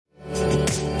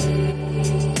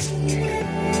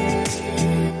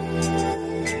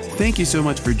Thank you so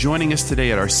much for joining us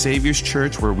today at our Savior's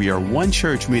Church, where we are one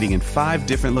church meeting in 5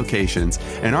 different locations.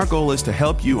 And our goal is to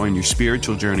help you on your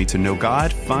spiritual journey to know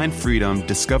God, find freedom,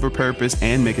 discover purpose,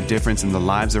 and make a difference in the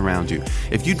lives around you.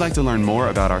 If you'd like to learn more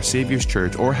about our Savior's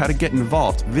Church or how to get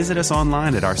involved, visit us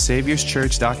online at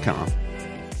oursaviorschurch.com.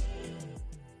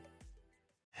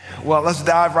 Well, let's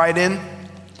dive right in.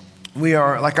 We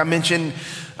are, like I mentioned,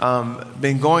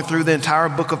 been going through the entire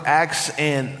book of Acts,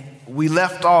 and we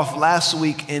left off last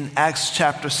week in Acts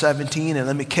chapter 17, and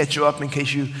let me catch you up in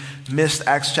case you missed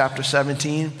Acts chapter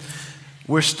 17.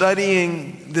 We're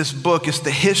studying this book. It's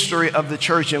the history of the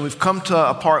church, and we've come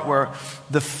to a part where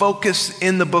the focus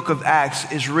in the book of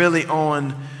Acts is really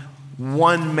on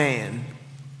one man,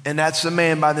 and that's a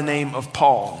man by the name of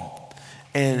Paul.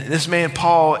 And this man,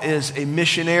 Paul, is a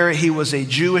missionary. He was a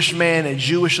Jewish man, a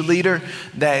Jewish leader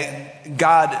that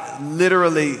God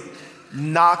literally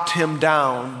knocked him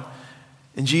down.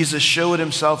 And Jesus showed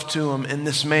himself to him, and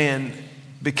this man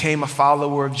became a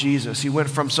follower of Jesus. He went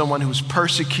from someone who was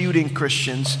persecuting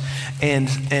Christians and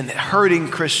hurting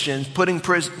Christians, putting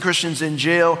Christians in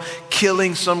jail,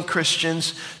 killing some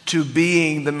Christians, to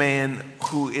being the man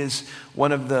who is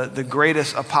one of the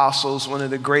greatest apostles, one of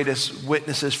the greatest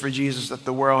witnesses for Jesus that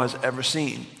the world has ever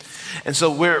seen. And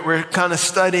so we're kind of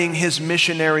studying his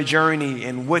missionary journey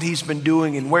and what he's been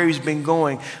doing and where he's been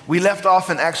going. We left off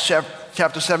in Acts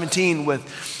chapter 17 with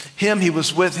him. He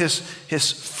was with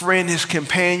his friend, his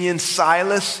companion,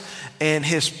 Silas, and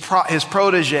his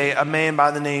protege, a man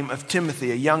by the name of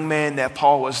Timothy, a young man that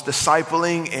Paul was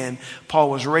discipling, and Paul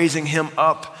was raising him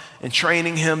up and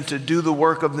training him to do the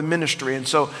work of the ministry. And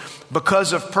so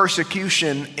because of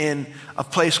persecution in a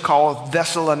place called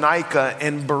Thessalonica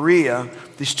and Berea,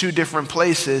 these 2 different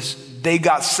places, they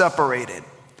got separated.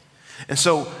 And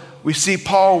so we see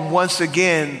Paul once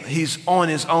again, he's on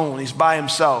his own, he's by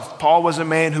himself. Paul was a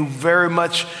man who very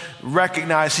much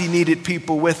recognized he needed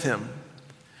people with him,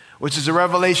 which is a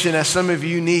revelation that some of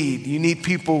you need. You need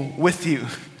people with you.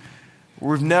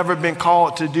 We've never been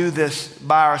called to do this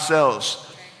by ourselves.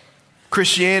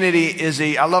 Christianity is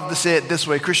I love to say it this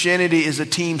way, Christianity is a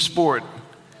team sport.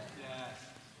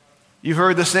 You've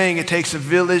heard the saying, it takes a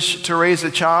village to raise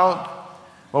a child.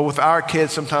 Well, with our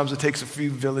kids, sometimes it takes a few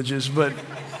villages, but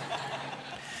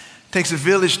it takes a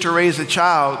village to raise a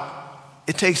child.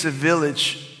 It takes a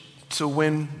village to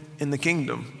win in the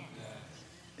kingdom.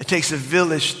 It takes a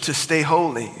village to stay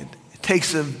holy. It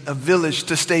takes a village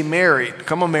to stay married.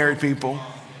 Come on, married people.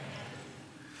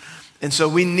 And so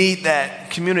we need that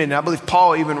community. And I believe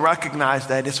Paul even recognized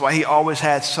that. It's why he always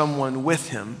had someone with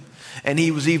him. And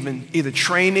he was even either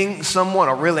training someone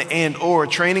or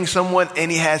training someone,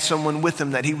 and he had someone with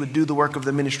him that he would do the work of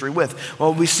the ministry with.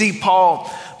 Well, we see Paul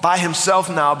by himself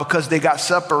now because they got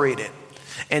separated.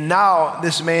 And now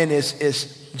this man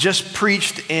is just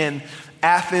preached in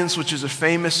Athens, which is a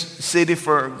famous city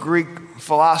for Greek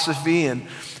philosophy. And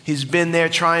he's been there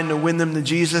trying to win them to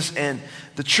Jesus. And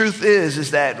the truth is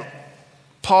that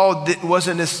Paul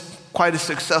wasn't quite as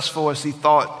successful as he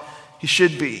thought he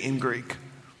should be in Greek.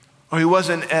 Or he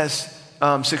wasn't as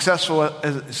successful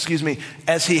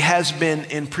as he has been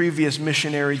in previous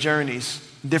missionary journeys,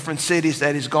 different cities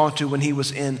that he's gone to when he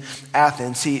was in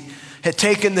Athens. He had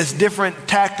taken this different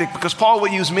tactic because Paul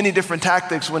would use many different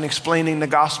tactics when explaining the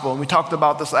gospel. And we talked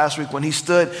about this last week when he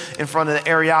stood in front of the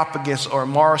Areopagus, or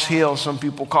Mars Hill, some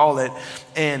people call it.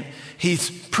 And he's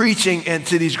preaching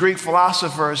to these Greek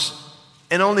philosophers,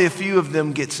 and only a few of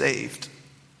them get saved.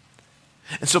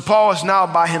 And so Paul is now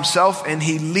by himself, and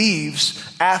he leaves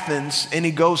Athens and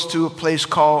he goes to a place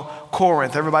called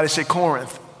Corinth. Everybody say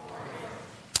Corinth.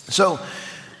 So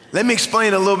let me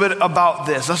explain a little bit about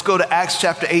this. Let's go to Acts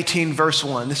chapter 18, verse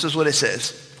 1. This is what it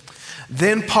says.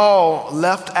 Then Paul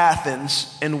left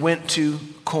Athens and went to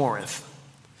Corinth.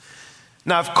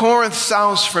 Now, if Corinth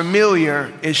sounds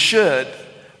familiar, it should,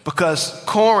 because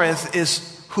Corinth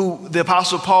is who the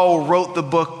Apostle Paul wrote the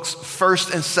books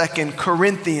 1st and 2nd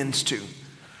Corinthians to.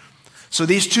 So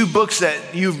these 2 books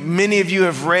that many of you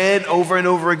have read over and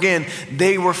over again,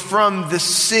 they were from this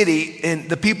city, and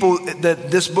the people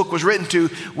that this book was written to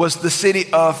was the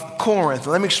city of Corinth.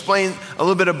 Let me explain a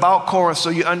little bit about Corinth so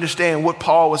you understand what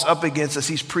Paul was up against as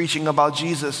he's preaching about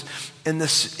Jesus in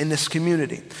this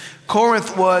community.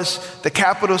 Corinth was the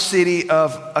capital city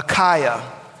of Achaia,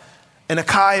 and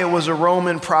Achaia was a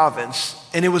Roman province,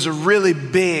 and it was a really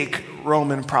big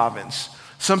Roman province.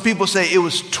 Some people say it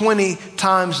was 20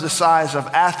 times the size of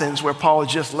Athens, where Paul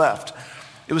just left.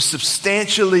 It was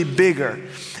substantially bigger.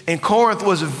 And Corinth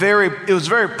was a very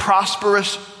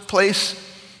prosperous place.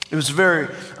 It was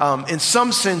in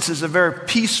some senses, a very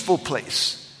peaceful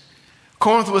place.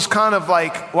 Corinth was kind of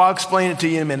like, well, I'll explain it to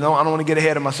you in a minute. I don't want to get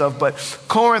ahead of myself, but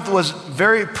Corinth was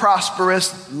very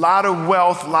prosperous, a lot of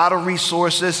wealth, a lot of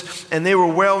resources, and they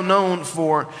were well known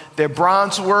for their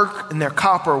bronze work and their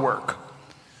copper work.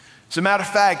 As a matter of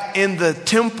fact, in the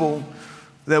temple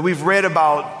that we've read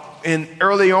about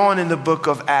early on in the book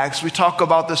of Acts, we talk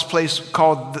about this place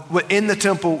called, in the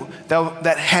temple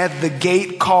that had the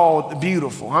gate called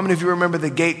Beautiful. How many of you remember the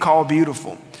gate called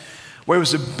Beautiful? Where it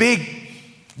was a big,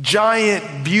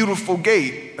 giant, beautiful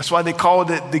gate. That's why they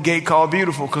called it the gate called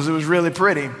Beautiful, because it was really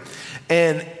pretty.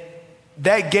 And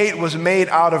that gate was made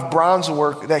out of bronze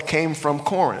work that came from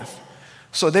Corinth.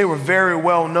 So they were very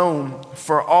well known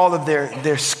for all of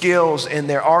their skills and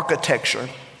their architecture.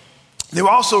 They were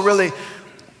also really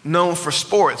known for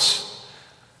sports,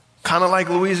 kind of like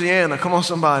Louisiana. Come on,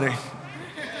 somebody.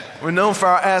 We're known for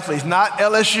our athletes, not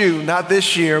LSU, not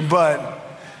this year, but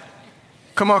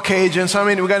come on, Cajuns. How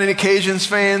many, we got any Cajuns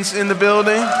fans in the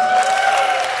building?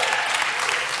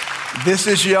 This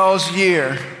is y'all's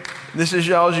year. This is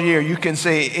y'all's year. You can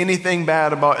say anything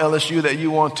bad about LSU that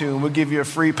you want to, and we'll give you a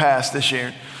free pass this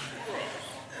year.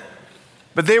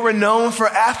 But they were known for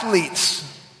athletes.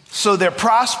 So they're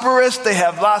prosperous. They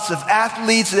have lots of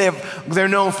athletes. They're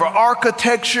known for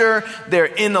architecture.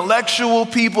 They're intellectual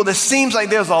people. It seems like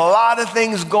there's a lot of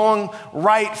things going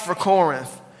right for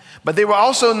Corinth. But they were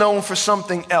also known for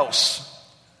something else.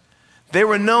 They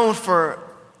were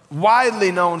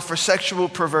widely known for sexual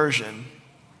perversion.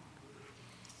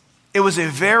 It was a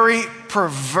very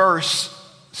perverse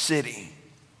city.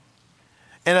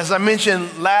 And as I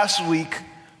mentioned last week,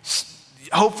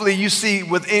 hopefully you see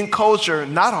within culture,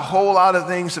 not a whole lot of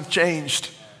things have changed.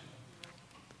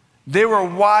 They were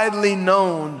widely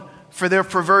known for their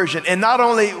perversion. And not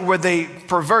only were they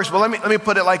perverse, but let me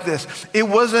put it like this. It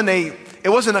wasn't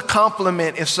a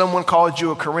compliment if someone called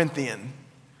you a Corinthian.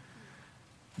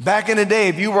 Back in the day,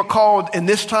 if you were called, in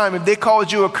this time, if they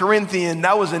called you a Corinthian,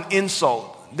 that was an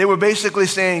insult. They were basically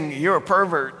saying, you're a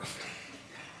pervert.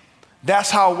 That's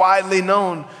how widely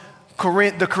known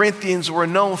the Corinthians were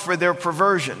known for their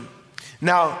perversion.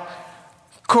 Now,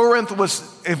 Corinth was,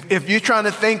 if you're trying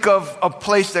to think of a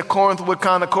place that Corinth would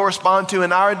kind of correspond to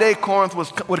in our day, Corinth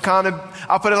would kind of,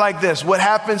 I'll put it like this. What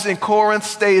happens in Corinth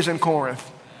stays in Corinth.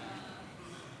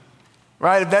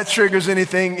 Right? If that triggers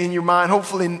anything in your mind,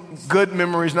 hopefully good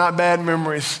memories, not bad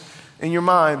memories in your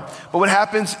mind. But what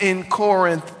happens in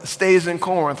Corinth stays in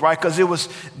Corinth, right? Because it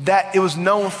was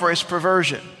known for its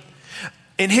perversion.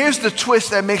 And here's the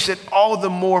twist that makes it all the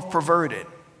more perverted.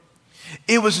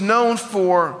 It was known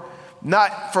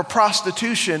not for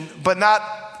prostitution, but not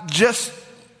just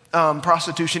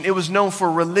prostitution. It was known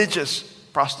for religious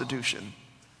prostitution.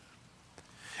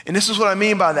 And this is what I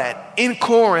mean by that. In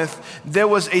Corinth, there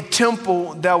was a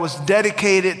temple that was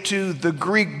dedicated to the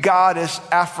Greek goddess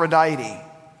Aphrodite.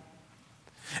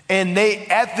 And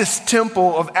at this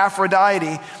temple of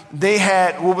Aphrodite, they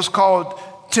had what was called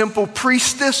temple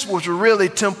priestess, which were really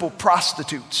temple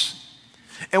prostitutes.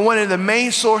 And one of the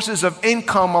main sources of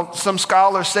income, some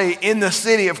scholars say, in the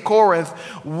city of Corinth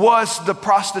was the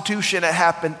prostitution that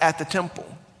happened at the temple.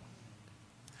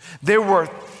 There were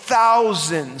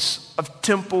thousands of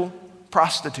temple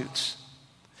prostitutes.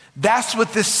 That's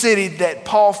what this city that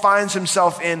Paul finds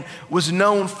himself in was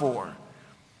known for.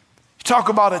 You talk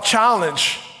about a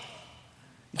challenge.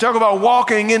 You talk about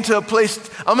walking into a place,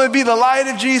 I'm going to be the light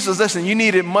of Jesus. Listen, you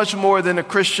needed much more than a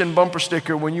Christian bumper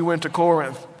sticker when you went to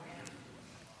Corinth.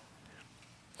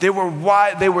 They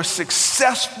were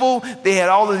successful. They had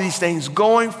all of these things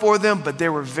going for them, but they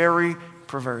were very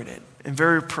perverted and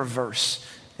very perverse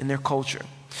in their culture.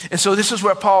 And so this is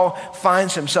where Paul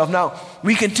finds himself. Now,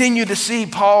 we continue to see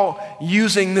Paul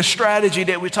using the strategy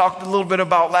that we talked a little bit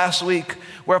about last week,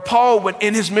 where Paul went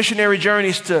in his missionary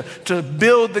journeys to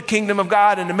build the kingdom of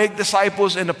God and to make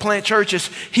disciples and to plant churches.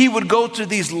 He would go to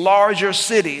these larger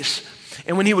cities.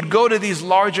 And when he would go to these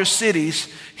larger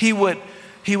cities, he would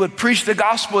preach the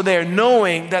gospel there,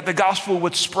 knowing that the gospel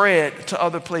would spread to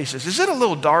other places. Is it a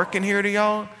little dark in here to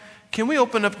y'all? Can we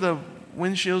open up the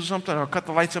windshield or something, or cut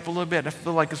the lights up a little bit? I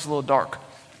feel like it's a little dark.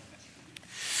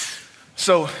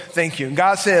 So, thank you.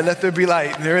 God said, let there be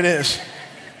light. There it is.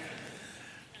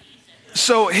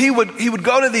 So he would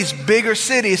go to these bigger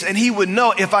cities, and he would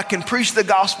know, if I can preach the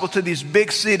gospel to these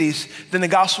big cities, then the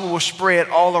gospel will spread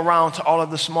all around to all of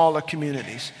the smaller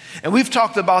communities. And we've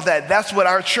talked about that. That's what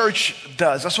our church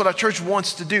does. That's what our church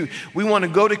wants to do. We want to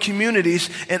go to communities,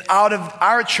 and out of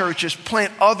our churches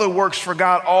plant other works for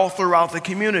God all throughout the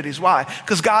communities. Why?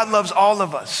 Because God loves all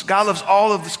of us. God loves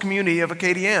all of this community of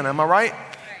Acadiana. Am I right?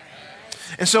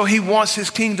 And so he wants his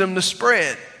kingdom to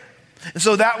spread. And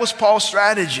so that was Paul's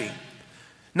strategy.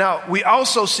 Now, we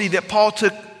also see that Paul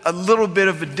took a little bit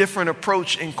of a different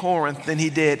approach in Corinth than he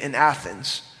did in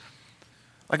Athens.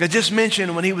 Like I just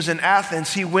mentioned, when he was in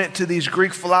Athens, he went to these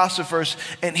Greek philosophers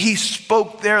and he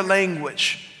spoke their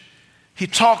language. He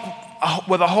talked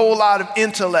with a whole lot of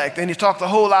intellect, and he talked a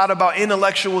whole lot about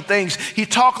intellectual things. He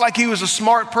talked like he was a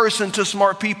smart person to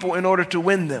smart people in order to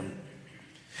win them.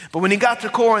 But when he got to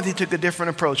Corinth, he took a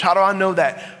different approach. How do I know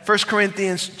that? 1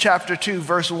 Corinthians chapter 2,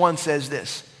 verse 1 says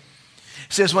this.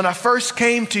 It says, when I first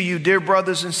came to you, dear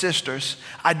brothers and sisters,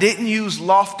 I didn't use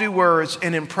lofty words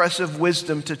and impressive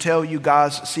wisdom to tell you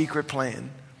God's secret plan.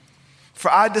 For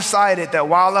I decided that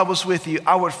while I was with you,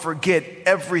 I would forget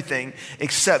everything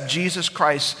except Jesus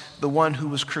Christ, the one who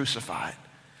was crucified.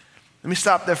 Let me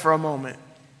stop there for a moment.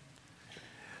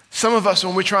 Some of us,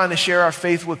 when we're trying to share our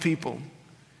faith with people,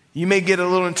 you may get a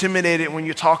little intimidated when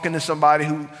you're talking to somebody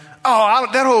who,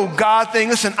 that whole God thing,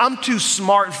 listen, I'm too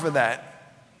smart for that.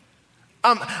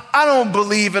 I don't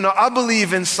believe I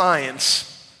believe in science.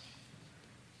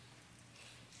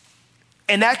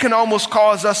 And that can almost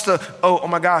cause us to, oh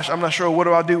my gosh, I'm not sure, what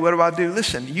do I do?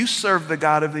 Listen, you serve the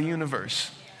God of the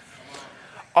universe.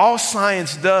 All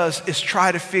science does is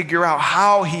try to figure out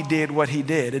how he did what he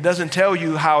did. It doesn't tell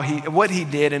you what he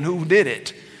did and who did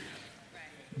it.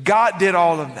 God did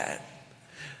all of that.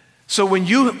 So when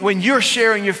you're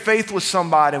sharing your faith with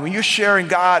somebody, when you're sharing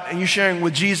God and you're sharing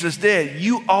what Jesus did,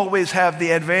 you always have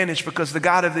the advantage because the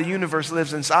God of the universe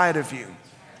lives inside of you.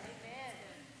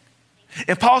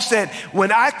 And Paul said,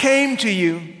 when I came to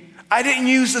you, I didn't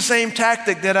use the same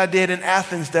tactic that I did in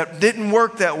Athens that didn't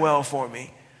work that well for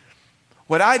me.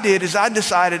 What I did is I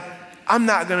decided I'm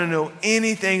not going to know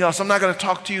anything else. I'm not going to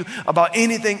talk to you about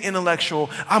anything intellectual.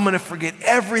 I'm going to forget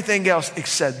everything else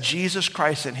except Jesus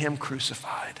Christ and him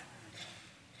crucified.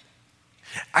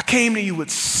 I came to you with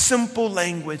simple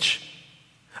language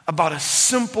about a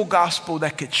simple gospel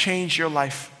that could change your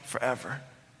life forever.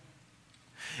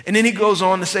 And then he goes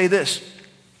on to say this,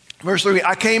 verse 3,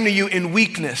 I came to you in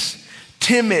weakness,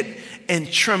 timid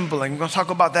and trembling. We're going to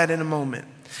talk about that in a moment.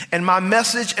 And my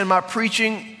message and my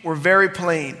preaching were very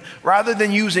plain. Rather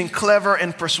than using clever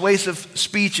and persuasive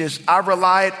speeches, I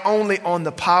relied only on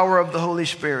the power of the Holy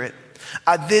Spirit.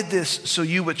 I did this so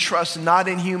you would trust not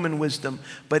in human wisdom,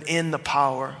 but in the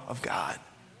power of God.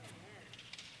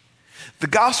 The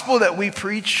gospel that we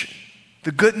preach,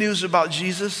 the good news about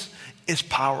Jesus, is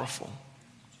powerful.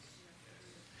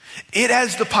 It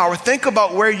has the power. Think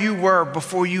about where you were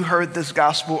before you heard this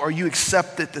gospel or you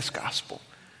accepted this gospel.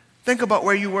 Think about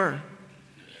where you were.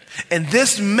 And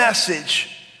this message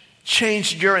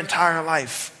changed your entire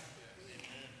life.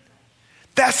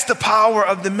 That's the power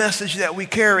of the message that we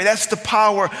carry. That's the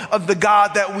power of the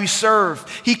God that we serve.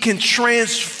 He can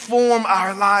transform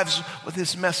our lives with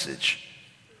his message.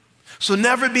 So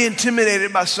never be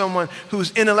intimidated by someone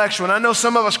who's intellectual. And I know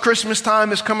some of us, Christmas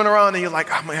time is coming around and you're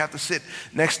like, I'm going to have to sit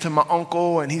next to my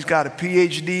uncle and he's got a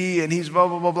PhD and he's blah,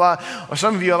 blah, blah, blah. Or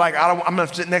some of you are like, I'm going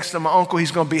to sit next to my uncle.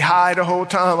 He's going to be high the whole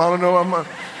time. I don't know.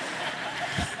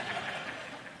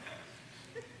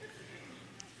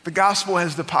 The gospel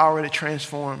has the power to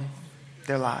transform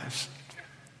their lives.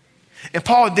 And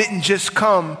Paul didn't just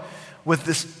come with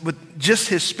just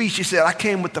his speech. He said, I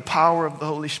came with the power of the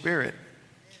Holy Spirit.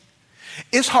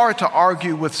 It's hard to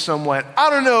argue with someone. I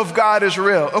don't know if God is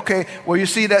real. Okay, well, you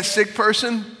see that sick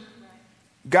person?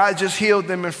 God just healed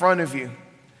them in front of you.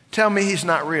 Tell me he's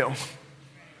not real.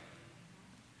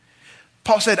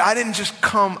 Paul said, I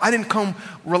didn't come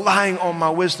relying on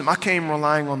my wisdom. I came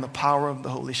relying on the power of the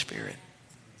Holy Spirit.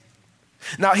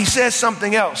 Now, he says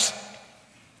something else.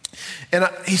 And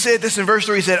he said this in verse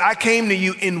 3. He said, I came to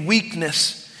you in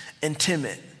weakness and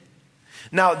timid.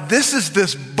 Now, this is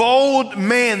this bold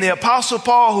man, the Apostle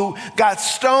Paul, who got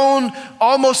stoned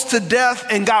almost to death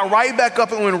and got right back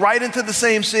up and went right into the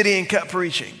same city and kept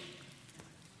preaching.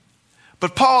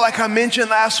 But Paul, like I mentioned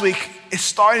last week, is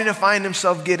starting to find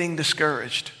himself getting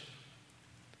discouraged.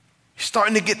 He's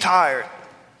starting to get tired.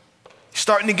 He's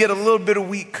starting to get a little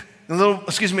weak. A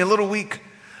little weak.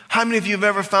 How many of you have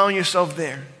ever found yourself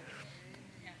there?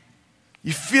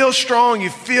 You feel strong,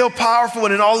 you feel powerful,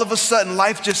 and then all of a sudden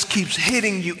life just keeps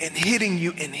hitting you and hitting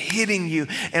you and hitting you.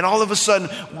 And all of a sudden,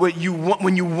 when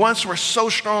you once were so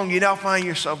strong, you now find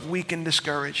yourself weak and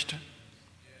discouraged.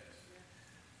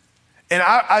 And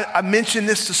I mentioned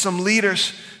this to some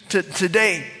leaders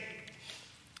today.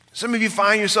 Some of you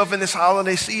find yourself in this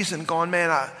holiday season going,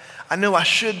 man, I know I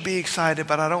should be excited,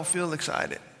 but I don't feel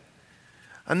excited.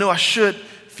 I know I should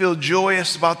feel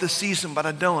joyous about this season, but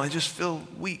I don't. I just feel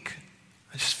weak.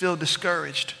 I just feel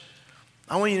discouraged.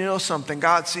 I want you to know something.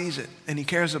 God sees it and he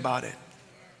cares about it.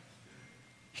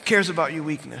 He cares about your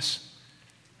weakness.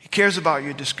 He cares about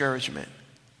your discouragement.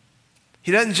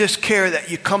 He doesn't just care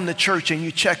that you come to church and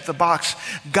you check the box.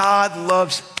 God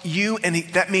loves you, and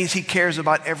that means he cares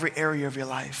about every area of your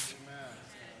life.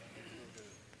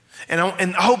 And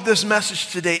I hope this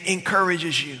message today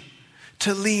encourages you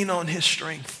to lean on his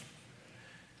strength,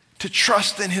 to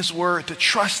trust in his word, to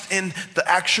trust in the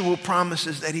actual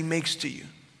promises that he makes to you.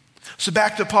 So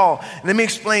back to Paul. Let me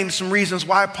explain some reasons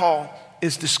why Paul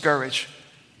is discouraged.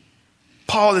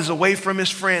 Paul is away from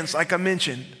his friends, like I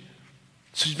mentioned.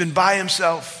 So he's been by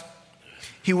himself.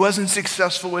 He wasn't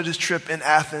successful with his trip in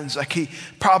Athens like he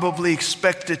probably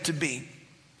expected to be.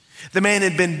 The man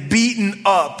had been beaten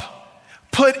up,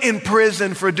 put in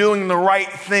prison for doing the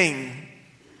right thing.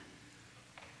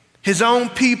 His own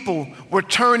people were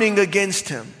turning against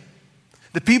him.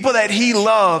 The people that he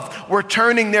loved were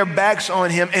turning their backs on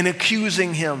him and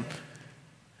accusing him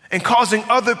and causing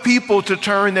other people to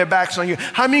turn their backs on you.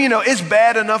 How many of you know it's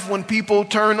bad enough when people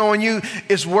turn on you?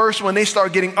 It's worse when they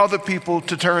start getting other people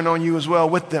to turn on you as well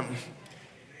with them.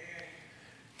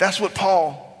 That's what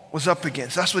Paul was up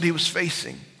against. That's what he was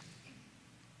facing.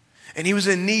 And he was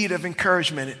in need of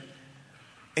encouragement.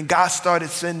 And God started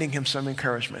sending him some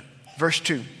encouragement. Verse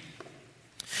 2.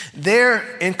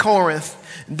 There in Corinth,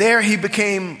 there he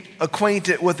became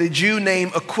acquainted with a Jew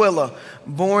named Aquila,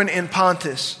 born in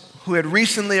Pontus, who had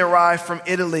recently arrived from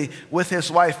Italy with his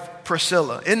wife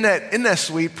Priscilla. Isn't that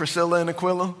sweet, Priscilla and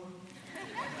Aquila?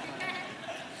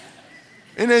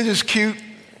 Isn't that just cute?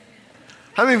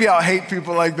 How many of y'all hate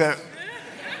people like that?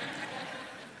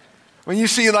 When you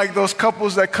see like those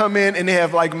couples that come in and they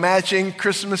have like matching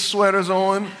Christmas sweaters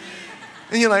on,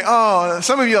 and you're like, oh,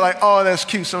 some of you are like, oh, that's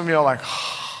cute. Some of you are like,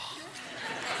 oh.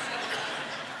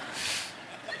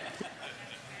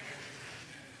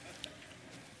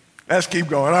 Let's keep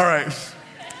going. All right.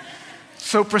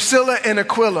 So Priscilla and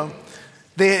Aquila,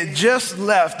 they had just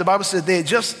left. The Bible says they had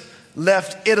just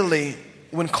left Italy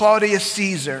when Claudius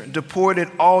Caesar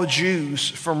deported all Jews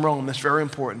from Rome. That's very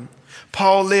important.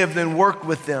 Paul lived and worked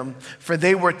with them, for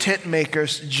they were tent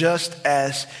makers just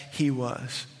as he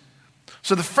was.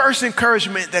 So the first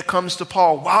encouragement that comes to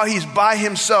Paul while he's by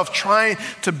himself trying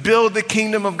to build the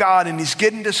kingdom of God and he's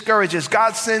getting discouraged is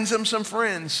God sends him some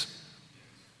friends.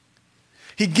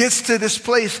 He gets to this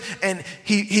place and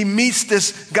he meets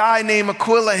this guy named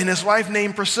Aquila and his wife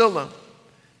named Priscilla.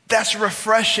 That's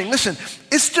refreshing. Listen,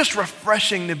 it's just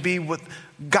refreshing to be with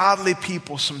godly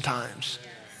people sometimes.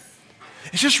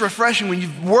 It's just refreshing when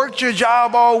you've worked your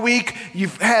job all week,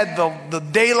 you've had the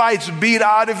daylights beat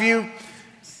out of you.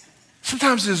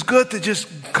 Sometimes it's good to just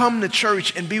come to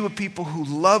church and be with people who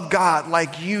love God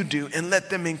like you do and let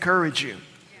them encourage you.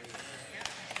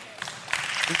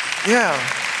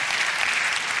 Yeah.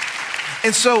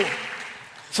 And so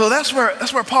that's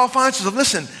where Paul finds himself.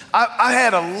 Listen, I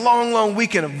had a long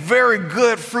weekend of very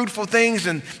good, fruitful things.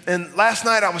 And last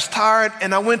night I was tired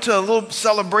and I went to a little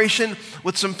celebration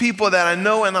with some people that I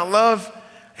know and I love.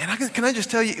 And can I just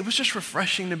tell you, it was just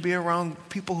refreshing to be around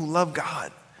people who love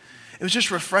God. It was just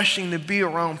refreshing to be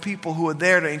around people who are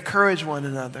there to encourage one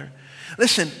another.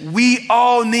 Listen, we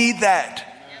all need that.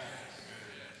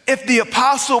 If the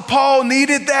Apostle Paul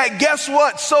needed that, guess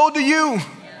what? So do you.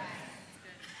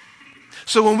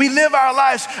 So when we live our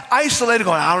lives isolated,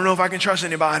 going, I don't know if I can trust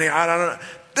anybody. I don't know.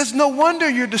 There's no wonder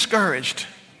you're discouraged.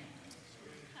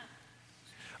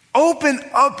 Open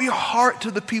up your heart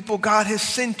to the people God has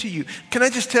sent to you. Can I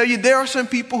just tell you, there are some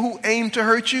people who aim to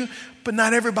hurt you, but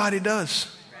not everybody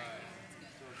does.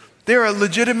 There are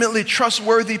legitimately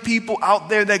trustworthy people out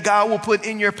there that God will put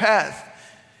in your path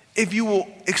if you will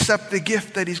accept the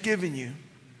gift that he's given you.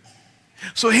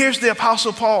 So here's the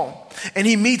Apostle Paul, and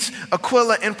he meets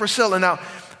Aquila and Priscilla. Now,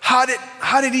 how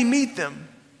did he meet them?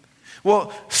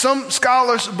 Well, some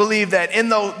scholars believe that in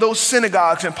those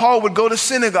synagogues, and Paul would go to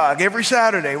synagogue every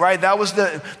Saturday, right? That was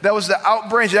the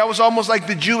outbranch. That was almost like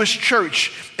the Jewish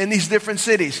church in these different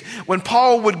cities. When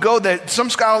Paul would go there,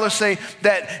 some scholars say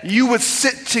that you would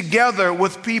sit together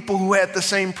with people who had the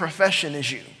same profession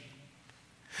as you.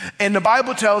 And the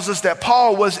Bible tells us that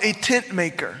Paul was a tent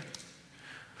maker.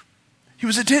 He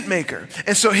was a tent maker.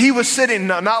 And so he was sitting,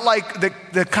 not like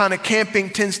the kind of camping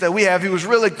tents that we have. He was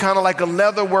really kind of like a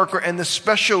leather worker, and the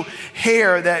special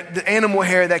hair, the animal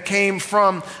hair that came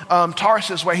from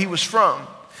Tarsus, where he was from.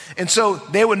 And so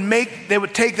they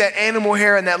would take that animal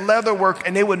hair and that leather work,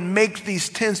 and they would make these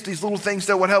tents, these little things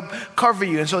that would help cover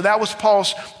you. And so that was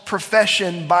Paul's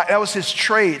profession. That was his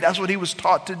trade. That's what he was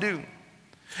taught to do.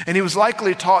 And he was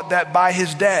likely taught that by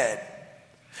his dad.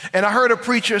 And I heard a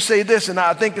preacher say this, and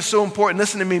I think it's so important.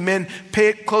 Listen to me, men.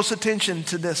 Pay close attention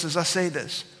to this as I say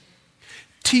this.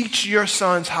 Teach your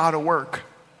sons how to work.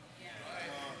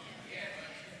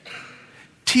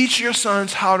 Teach your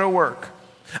sons how to work.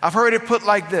 I've heard it put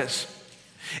like this.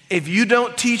 If you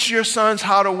don't teach your sons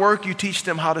how to work, you teach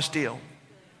them how to steal.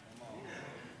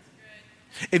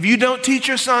 If you don't teach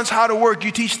your sons how to work,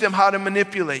 you teach them how to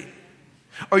manipulate.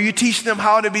 Or you teach them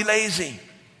how to be lazy.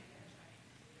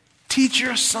 Teach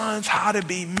your sons how to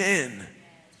be men.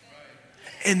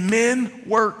 And men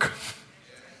work.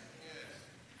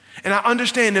 And I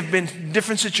understand there have been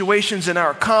different situations in our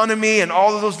economy and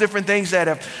all of those different things that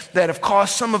have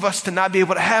caused some of us to not be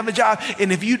able to have a job.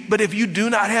 But if you do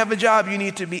not have a job, you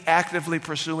need to be actively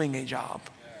pursuing a job.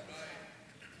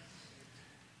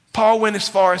 Paul went as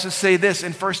far as to say this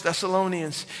in 1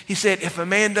 Thessalonians. He said, if a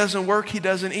man doesn't work, he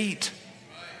doesn't eat.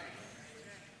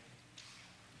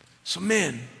 So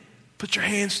men, put your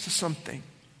hands to something.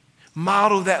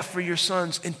 Model that for your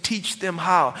sons and teach them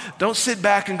how. Don't sit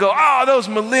back and go, those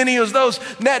millennials,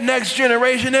 that next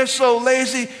generation, they're so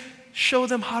lazy. Show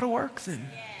them how to work then.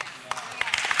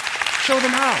 Show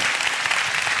them how.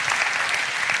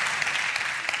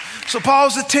 So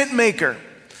Paul's a tent maker.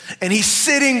 And he's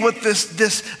sitting with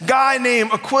this guy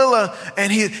named Aquila,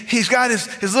 and he's got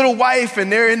his little wife,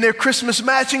 and they're in their Christmas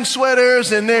matching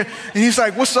sweaters, and he's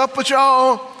like, what's up with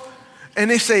y'all? And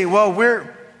they say, well,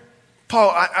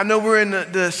 Paul, I know we're in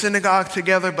the synagogue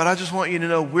together, but I just want you to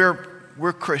know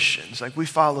we're Christians. Like, we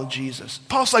follow Jesus.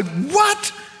 Paul's like,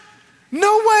 what?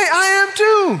 No way, I am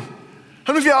too.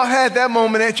 How many of y'all had that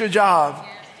moment at your job?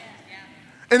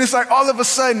 And it's like all of a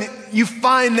sudden you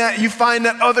find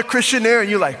that other Christian there and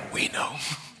you're like, we know.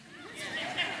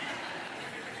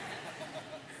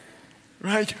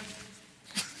 Right?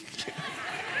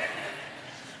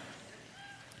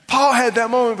 Paul had that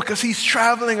moment because he's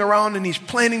traveling around and he's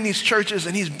planting these churches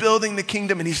and he's building the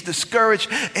kingdom and he's discouraged,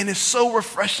 and it's so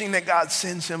refreshing that God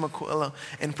sends him Aquila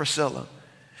and Priscilla.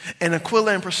 And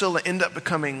Aquila and Priscilla end up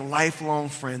becoming lifelong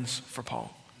friends for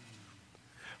Paul.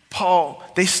 Paul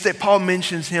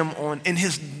mentions him in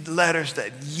his letters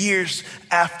that years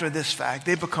after this fact,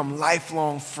 they become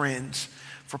lifelong friends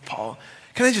for Paul.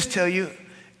 Can I just tell you,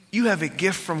 you have a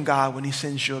gift from God when he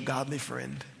sends you a godly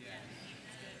friend.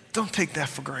 Don't take that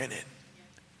for granted.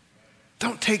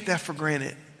 Don't take that for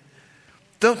granted.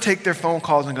 Don't take their phone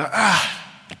calls and go,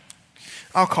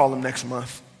 I'll call them next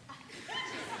month.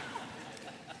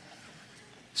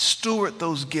 Steward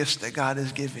those gifts that God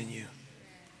has given you.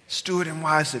 Steward them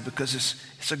wisely because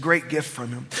it's a great gift from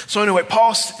him. So anyway,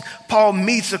 Paul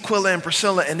meets Aquila and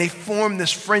Priscilla and they form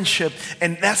this friendship,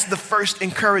 and that's the first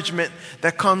encouragement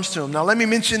that comes to him. Now let me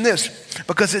mention this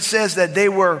because it says that they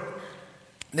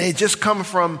had just come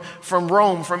from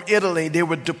Rome, from Italy. They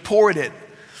were deported.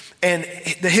 And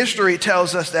the history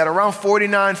tells us that around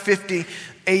 4950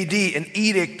 AD, an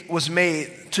edict was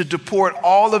made to deport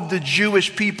all of the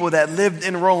Jewish people that lived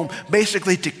in Rome,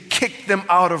 basically to kick them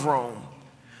out of Rome.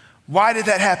 Why did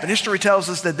that happen? History tells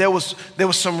us that there was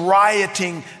some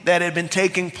rioting that had been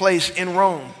taking place in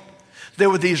Rome. There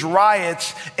were these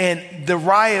riots, and the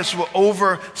riots were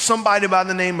over somebody by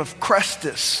the name of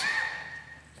Chrestus.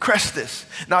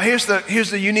 Now here's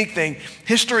the unique thing.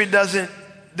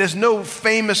 There's no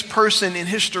famous person in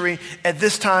history at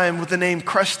this time with the name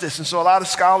Chrestus. And so a lot of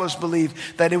scholars believe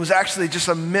that it was actually just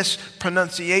a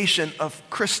mispronunciation of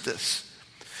Christus,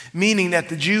 meaning that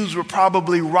the Jews were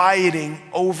probably rioting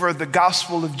over the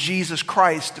gospel of Jesus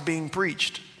Christ being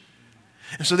preached.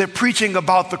 And so they're preaching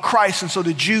about the Christ, and so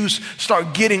the Jews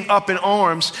start getting up in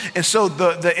arms. And so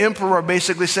the emperor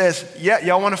basically says, yeah,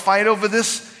 y'all want to fight over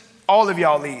this? All of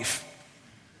y'all leave.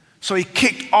 So he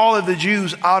kicked all of the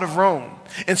Jews out of Rome.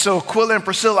 And so Aquila and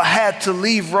Priscilla had to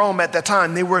leave Rome at that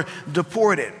time. They were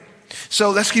deported.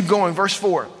 So let's keep going. Verse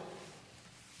 4.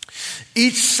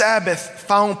 Each Sabbath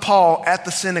found Paul at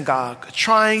the synagogue,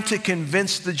 trying to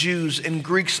convince the Jews and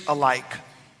Greeks alike.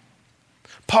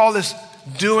 Paul is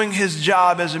doing his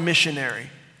job as a missionary.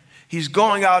 He's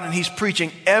going out and he's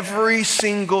preaching every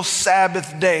single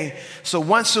Sabbath day. So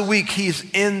once a week, he's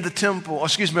in the temple,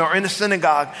 or in the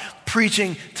synagogue,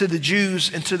 preaching to the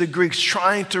Jews and to the Greeks,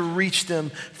 trying to reach them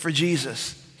for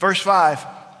Jesus. Verse 5,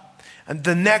 and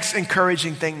the next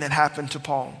encouraging thing that happened to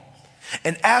Paul.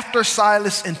 And after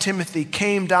Silas and Timothy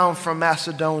came down from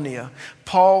Macedonia,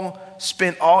 Paul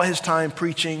spent all his time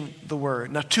preaching the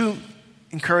word. Now, two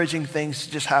encouraging things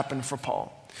just happened for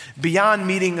Paul. Beyond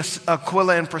meeting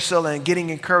Aquila and Priscilla and getting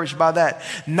encouraged by that,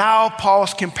 now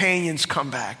Paul's companions come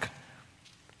back.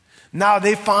 Now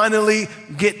they finally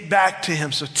get back to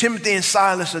him. So Timothy and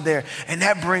Silas are there, and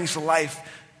that brings life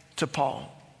to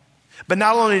Paul. But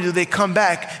not only do they come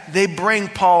back, they bring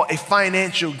Paul a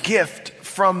financial gift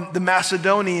from the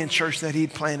Macedonian church that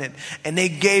he'd planted, and they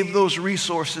gave those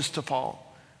resources to Paul.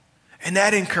 And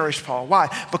that encouraged Paul. Why?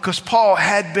 Because Paul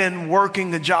had been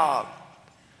working a job.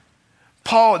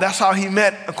 Paul, that's how he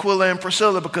met Aquila and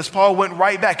Priscilla, because Paul went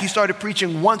right back. He started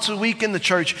preaching once a week in the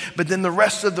church, but then the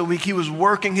rest of the week he was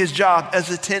working his job as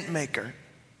a tent maker.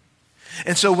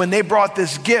 And so when they brought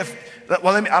this gift,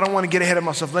 well, I don't want to get ahead of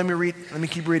myself. Let me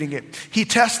keep reading it. He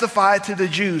testified to the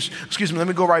Jews. Let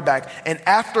me go right back. And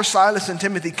after Silas and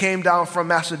Timothy came down from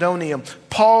Macedonia,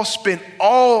 Paul spent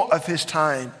all of his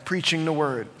time preaching the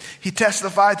word. He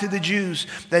testified to the Jews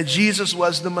that Jesus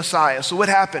was the Messiah. So what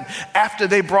happened? After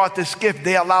they brought this gift,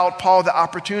 they allowed Paul the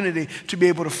opportunity to be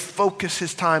able to focus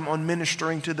his time on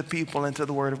ministering to the people and to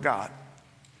the word of God.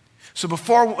 So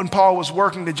before, when Paul was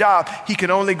working the job, he could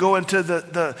only go into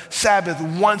the Sabbath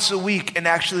once a week and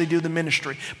actually do the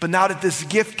ministry. But now that this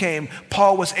gift came,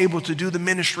 Paul was able to do the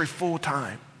ministry full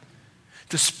time,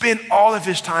 to spend all of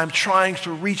his time trying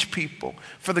to reach people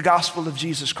for the gospel of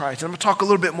Jesus Christ. And I'm going to talk a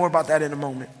little bit more about that in a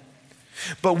moment.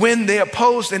 But when they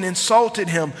opposed and insulted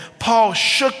him, Paul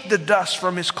shook the dust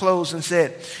from his clothes and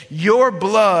said, "Your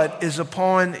blood is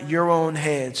upon your own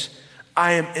heads.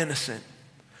 I am innocent.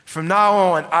 From now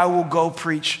on, I will go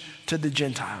preach to the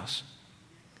Gentiles."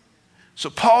 So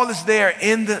Paul is there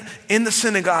in the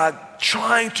synagogue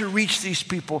trying to reach these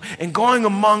people and going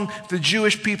among the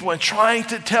Jewish people and trying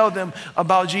to tell them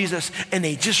about Jesus. And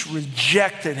they just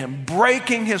rejected him,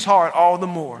 breaking his heart all the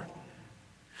more.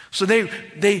 So they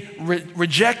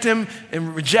reject him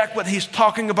and reject what he's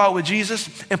talking about with Jesus.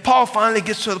 And Paul finally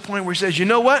gets to the point where he says, "You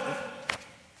know what?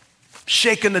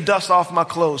 Shaking the dust off my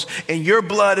clothes, and your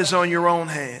blood is on your own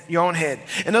head.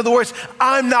 In other words,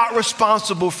 I'm not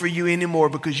responsible for you anymore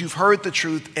because you've heard the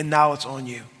truth and now it's on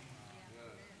you."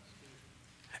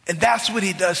 And that's what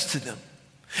he does to them.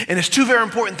 And there's two very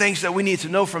important things that we need to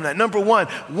know from that. Number one,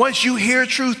 once you hear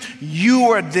truth,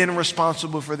 you are then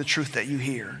responsible for the truth that you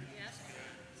hear.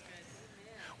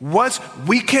 Once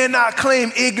we cannot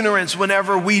claim ignorance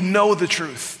whenever we know the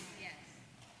truth.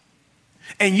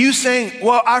 And you saying,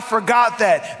 "Well, I forgot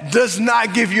that," does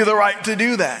not give you the right to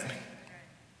do that.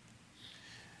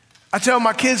 I tell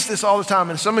my kids this all the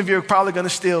time, and some of you are probably going to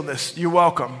steal this. You're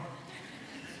welcome.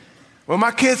 When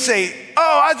my kids say,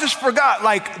 "Oh, I just forgot,"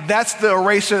 like that's the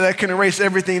eraser that can erase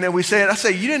everything that we said. I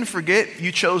say, "You didn't forget,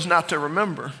 you chose not to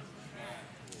remember."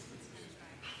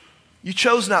 You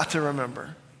chose not to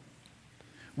remember.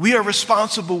 We are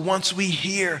responsible once we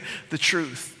hear the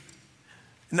truth.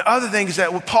 And the other thing is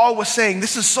that what Paul was saying,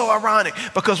 this is so ironic,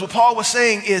 because what Paul was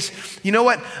saying is, you know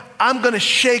what? I'm going to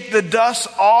shake the dust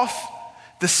off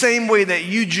the same way that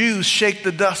you Jews shake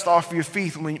the dust off your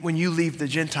feet when you leave the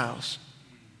Gentiles.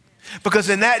 Because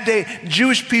in that day,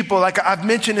 Jewish people, like I've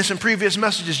mentioned this in previous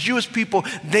messages, Jewish people,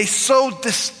 they so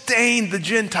disdained the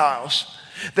Gentiles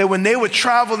that when they would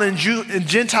travel in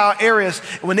Gentile areas,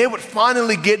 when they would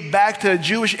finally get back to a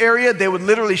Jewish area, they would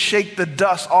literally shake the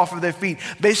dust off of their feet,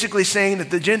 basically saying that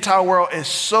the Gentile world is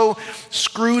so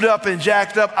screwed up and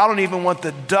jacked up, I don't even want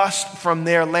the dust from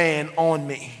their land on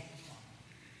me.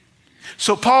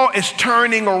 So Paul is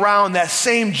turning around that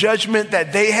same judgment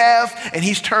that they have, and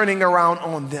he's turning around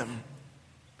on them.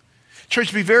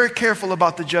 Church, be very careful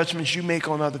about the judgments you make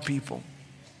on other people.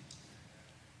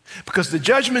 Because the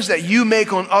judgments that you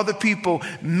make on other people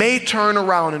may turn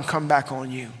around and come back on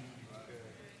you.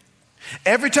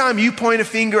 Every time you point a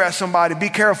finger at somebody, be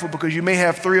careful, because you may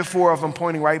have 3 or 4 of them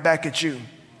pointing right back at you.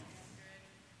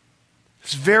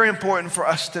 It's very important for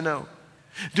us to know.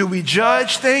 Do we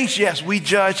judge things? Yes, we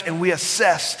judge and we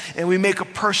assess and we make a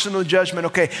personal judgment.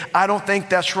 Okay, I don't think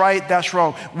that's right, that's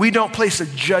wrong. We don't place a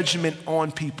judgment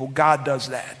on people. God does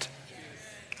that.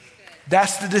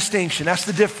 That's the distinction. That's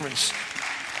the difference.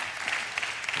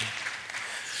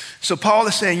 So Paul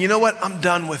is saying, you know what? I'm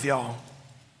done with y'all.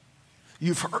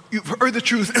 You've heard the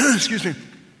truth, excuse me,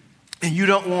 and you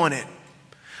don't want it.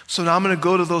 So now I'm going to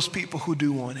go to those people who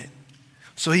do want it.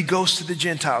 So he goes to the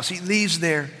Gentiles. He leaves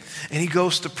there and he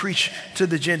goes to preach to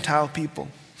the Gentile people.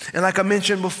 And like I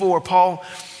mentioned before, Paul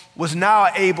was now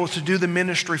able to do the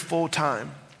ministry full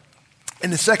time.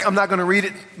 In the second, I'm not going to read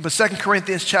it, but 2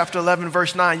 Corinthians chapter 11,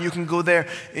 verse 9, you can go there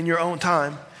in your own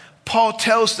time. Paul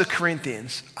tells the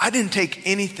Corinthians, I didn't take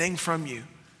anything from you.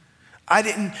 I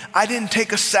didn't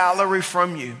take a salary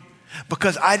from you,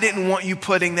 because I didn't want you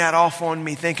putting that off on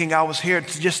me, thinking I was here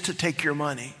just to take your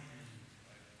money.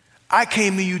 I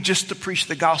came to you just to preach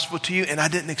the gospel to you, and I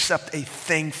didn't accept a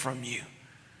thing from you.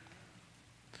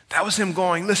 That was him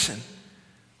going, listen,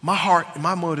 my heart and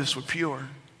my motives were pure.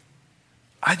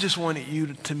 I just wanted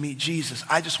you to meet Jesus.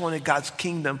 I just wanted God's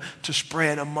kingdom to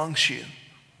spread amongst you.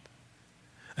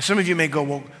 And some of you may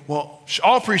go, well,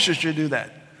 all preachers should do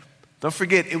that. Don't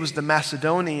forget, it was the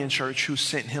Macedonian church who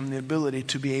sent him the ability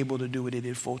to be able to do what he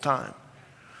did full time.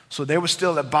 So there was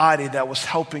still a body that was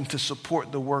helping to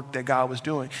support the work that God was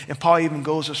doing. And Paul even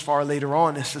goes as far later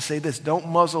on as to say this: don't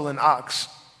muzzle an ox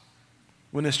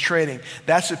when it's treading.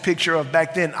 That's a picture of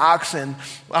back then oxen.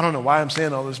 I don't know why I'm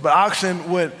saying all this, but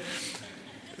oxen would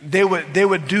do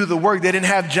the work. They didn't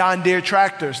have John Deere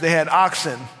tractors. They had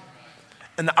oxen.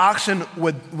 And the oxen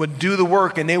would do the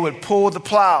work, and they would pull the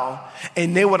plow,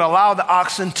 and they would allow the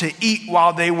oxen to eat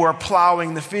while they were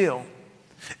plowing the field.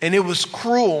 And it was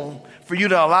cruel for you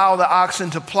to allow the oxen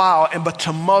to plow but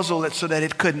to muzzle it so that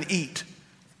it couldn't eat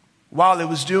while it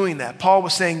was doing that. Paul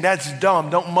was saying that's dumb.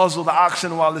 Don't muzzle the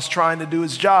oxen while it's trying to do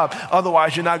its job.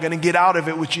 Otherwise, you're not going to get out of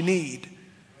it what you need.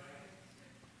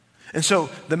 And so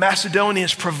the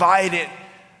Macedonians provided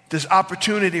this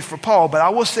opportunity for Paul. But I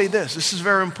will say this is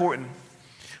very important.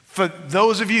 For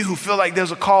those of you who feel like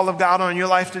there's a call of God on your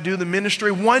life to do the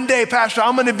ministry, one day, Pastor,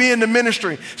 I'm going to be in the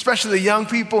ministry, especially the young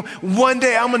people. One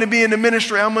day I'm going to be in the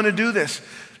ministry. I'm going to do this.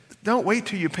 Don't wait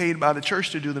till you're paid by the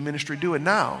church to do the ministry. Do it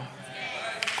now.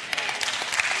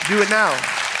 Do it now.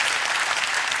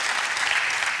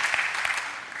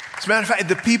 As a matter of fact,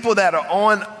 the people that are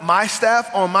on my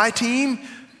staff, on my team,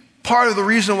 part of the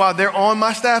reason why they're on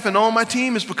my staff and on my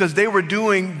team is because they were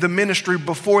doing the ministry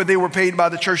before they were paid by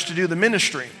the church to do the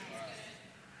ministry.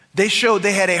 They showed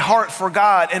they had a heart for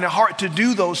God and a heart to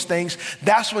do those things.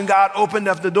 That's when God opened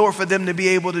up the door for them to be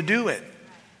able to do it.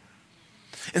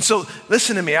 And so,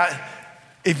 listen to me.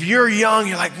 If you're young,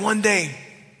 you're like, one day,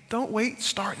 don't wait,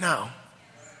 start now.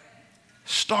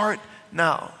 Start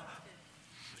now.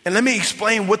 And let me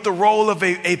explain what the role of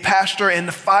a pastor and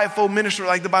the fivefold ministry,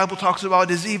 like the Bible talks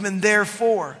about, is even there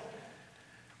for.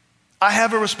 I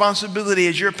have a responsibility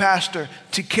as your pastor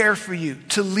to care for you,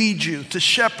 to lead you, to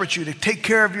shepherd you, to take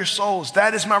care of your souls.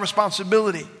 That is my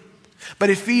responsibility.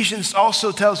 But Ephesians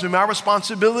also tells me my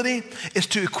responsibility is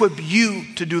to equip you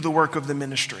to do the work of the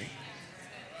ministry.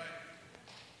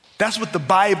 That's what the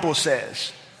Bible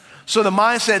says. So the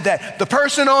mindset that the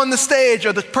person on the stage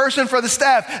or the person for the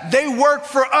staff, they work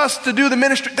for us to do the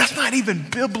ministry, that's not even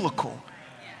biblical.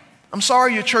 I'm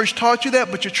sorry your church taught you that,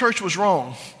 but your church was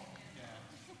wrong.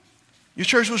 Your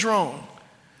church was wrong.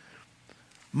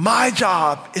 My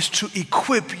job is to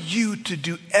equip you to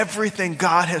do everything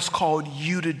God has called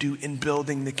you to do in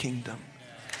building the kingdom.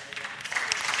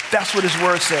 That's what his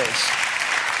word says.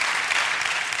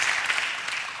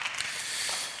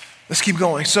 Let's keep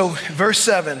going. So verse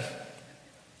 7,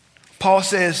 Paul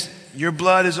says, your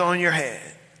blood is on your head.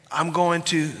 I'm going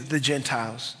to the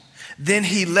Gentiles. Then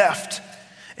he left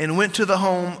and went to the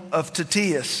home of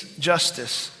Tertius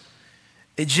Justus,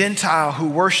 a Gentile who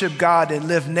worshiped God and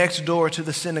lived next door to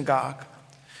the synagogue.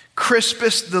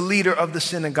 Crispus, the leader of the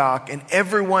synagogue, and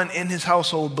everyone in his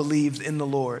household believed in the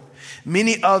Lord.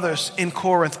 Many others in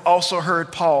Corinth also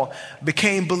heard Paul,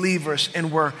 became believers,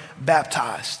 and were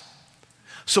baptized.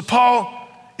 So Paul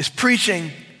is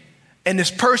preaching, and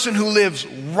this person who lives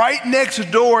right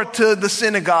next door to the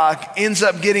synagogue ends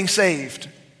up getting saved.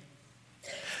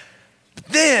 But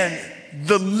then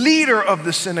the leader of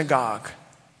the synagogue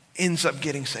ends up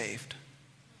getting saved.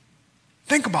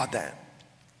 Think about that.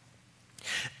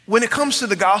 When it comes to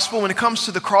the gospel, when it comes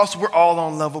to the cross, we're all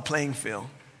on level playing field.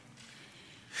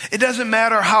 It doesn't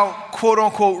matter how quote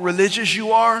unquote religious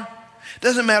you are. It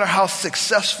doesn't matter how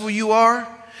successful you are.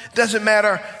 It doesn't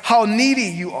matter how needy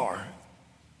you are.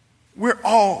 We're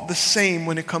all the same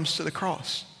when it comes to the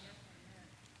cross.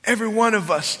 Every one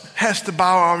of us has to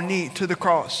bow our knee to the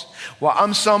cross. Well,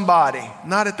 I'm somebody,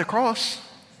 not at the cross.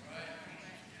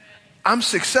 I'm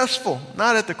successful,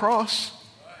 not at the cross.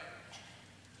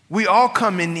 We all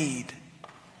come in need.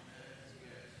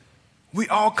 We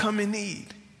all come in need.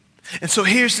 And so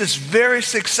here's this very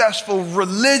successful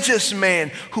religious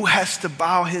man who has to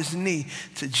bow his knee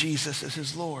to Jesus as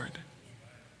his Lord.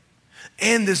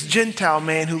 And this Gentile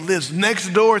man who lives next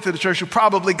door to the church, who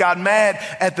probably got mad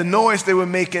at the noise they were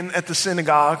making at the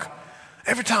synagogue.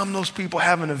 Every time those people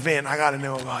have an event, I got to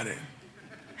know about it.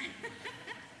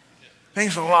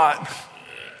 Thanks a lot.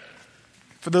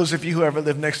 For those of you who ever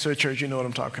lived next to a church, you know what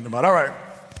I'm talking about. All right.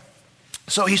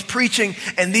 So he's preaching,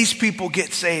 and these people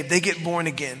get saved. They get born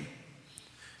again.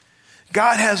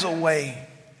 God has a way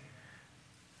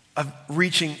of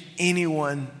reaching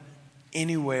anyone,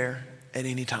 anywhere, at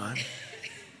any time.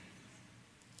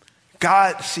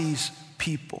 God sees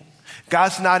people.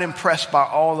 God's not impressed by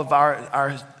all of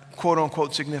our quote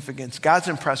unquote significance. God's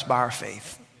impressed by our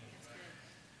faith.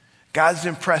 God's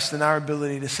impressed in our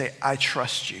ability to say, I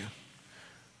trust you.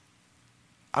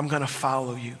 I'm going to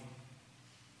follow you.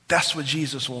 That's what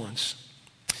Jesus wants.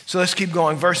 So let's keep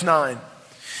going. Verse 9.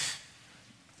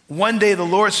 One day the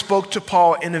Lord spoke to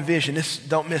Paul in a vision.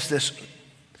 Don't miss this.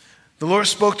 The Lord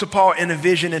spoke to Paul in a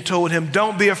vision and told him,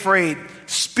 don't be afraid.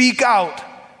 Speak out.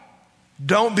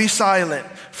 Don't be silent,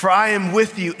 for I am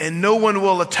with you and no one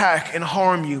will attack and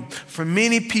harm you. For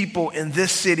many people in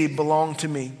this city belong to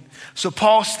me. So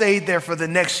Paul stayed there for the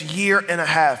next 1.5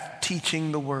 years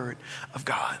teaching the word of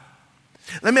God.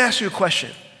 Let me ask you a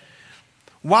question.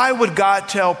 Why would God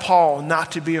tell Paul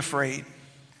not to be afraid?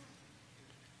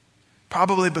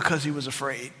 Probably because he was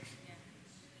afraid.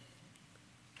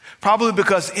 Probably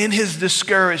because in his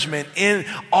discouragement, in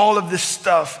all of this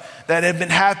stuff that had been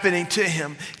happening to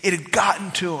him, it had gotten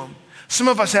to him. Some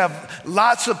of us have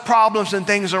lots of problems and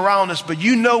things around us, but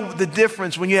you know the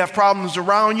difference when you have problems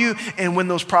around you and when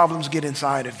those problems get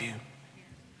inside of you.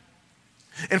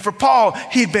 And for Paul,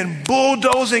 he'd been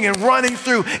bulldozing and running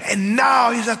through, and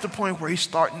now he's at the point where he's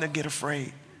starting to get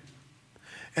afraid.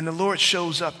 And the Lord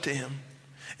shows up to him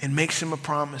and makes him a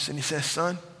promise, and he says,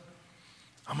 son,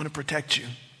 I'm going to protect you.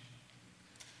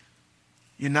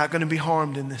 You're not going to be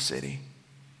harmed in this city.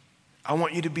 I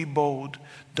want you to be bold.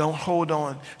 Don't hold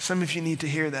on. Some of you need to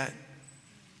hear that.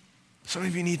 Some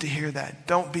of you need to hear that.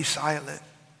 Don't be silent.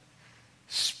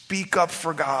 Speak up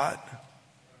for God.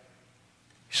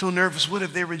 You're so nervous. What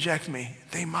if they reject me?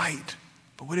 They might.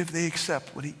 But what if they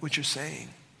accept what you're saying?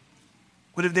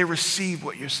 What if they receive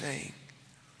what you're saying?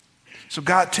 So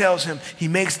God tells him, he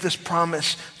makes this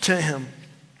promise to him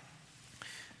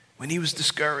when he was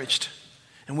discouraged.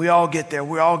 And we all get there.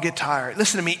 We all get tired.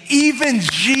 Listen to me. Even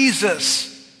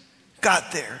Jesus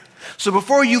got there. So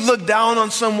before you look down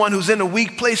on someone who's in a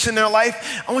weak place in their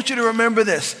life, I want you to remember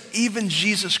this. Even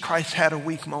Jesus Christ had a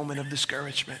weak moment of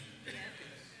discouragement.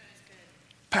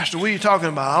 Pastor, what are you talking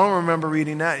about? I don't remember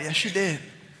reading that. Yes, you did.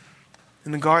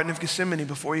 In the Garden of Gethsemane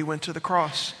before he went to the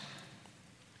cross.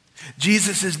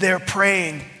 Jesus is there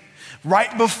praying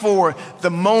right before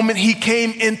the moment he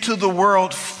came into the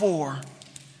world for.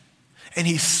 And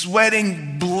he's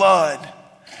sweating blood.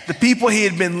 The people he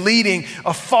had been leading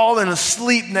are falling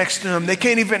asleep next to him. They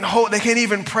can't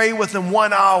even pray with him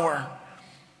 1 hour.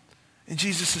 And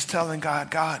Jesus is telling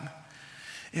God, God,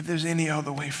 if there's any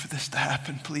other way for this to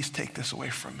happen, please take this away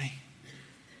from me.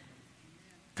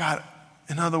 God,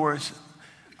 in other words,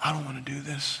 I don't want to do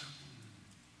this.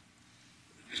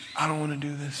 I don't want to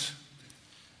do this.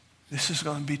 This is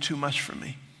going to be too much for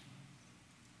me.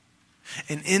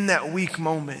 And in that weak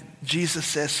moment, Jesus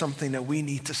says something that we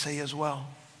need to say as well.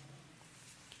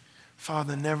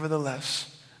 Father,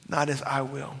 nevertheless, not as I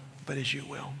will, but as you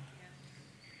will.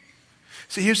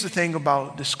 See, here's the thing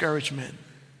about discouragement.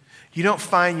 You don't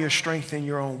find your strength in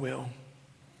your own will.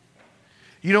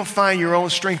 You don't find your own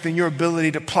strength in your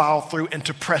ability to plow through and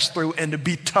to press through and to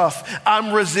be tough.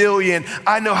 I'm resilient.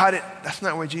 I know how to. That's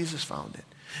not where Jesus found it.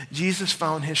 Jesus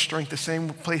found his strength the same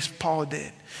place Paul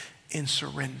did, in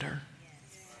surrender.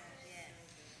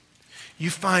 You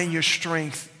find your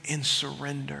strength in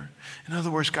surrender. In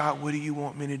other words, God, what do you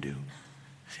want me to do?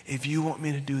 If you want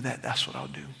me to do that, that's what I'll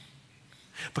do.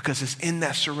 Because it's in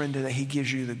that surrender that he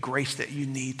gives you the grace that you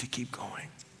need to keep going.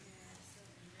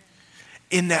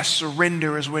 In that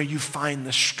surrender is where you find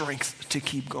the strength to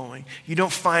keep going. You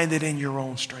don't find it in your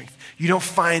own strength. You don't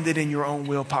find it in your own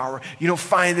willpower. You don't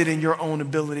find it in your own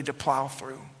ability to plow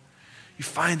through. You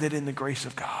find it in the grace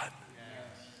of God.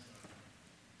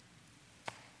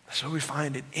 That's where we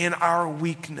find it. In our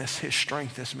weakness, his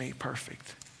strength is made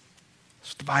perfect.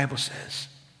 That's what the Bible says.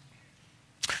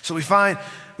 So we find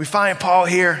Paul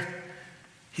here.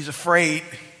 He's afraid.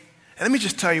 And let me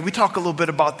just tell you, we talk a little bit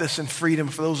about this in freedom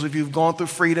for those of you who've gone through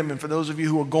freedom and for those of you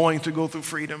who are going to go through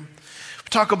freedom. We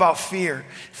talk about fear.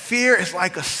 Fear is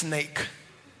like a snake.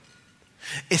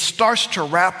 It starts to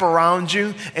wrap around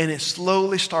you and it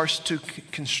slowly starts to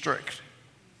constrict.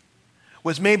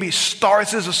 What maybe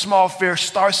starts as a small fear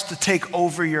starts to take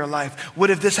over your life. What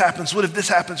if this happens? What if this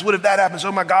happens? What if that happens?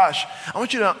 Oh my gosh. I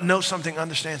want you to know something,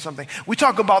 understand something. We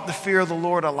talk about the fear of the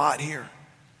Lord a lot here,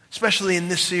 especially in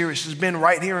this series. It's been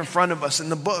right here in front of us in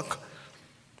the book,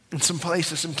 in some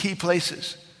places, some key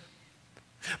places.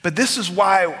 But this is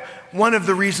why, one of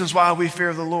the reasons why we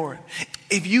fear the Lord.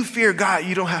 If you fear God,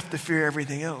 you don't have to fear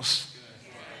everything else.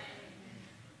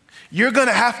 You're going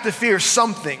to have to fear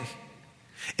something.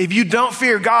 If you don't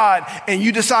fear God and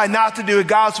you decide not to do it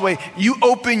God's way, you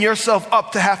open yourself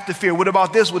up to have to fear. What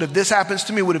about this? What if this happens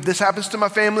to me? What if this happens to my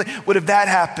family? What if that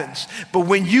happens? But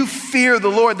when you fear the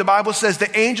Lord, the Bible says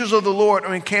the angels of the Lord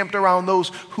are encamped around those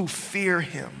who fear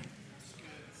him.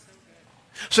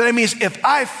 So that means if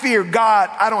I fear God,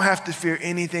 I don't have to fear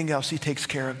anything else. He takes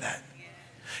care of that.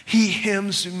 He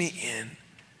hems me in.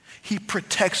 He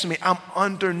protects me. I'm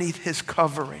underneath his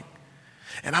covering.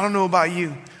 And I don't know about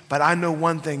you, but I know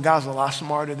one thing. God's a lot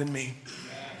smarter than me.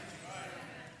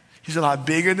 He's a lot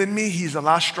bigger than me. He's a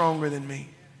lot stronger than me.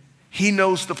 He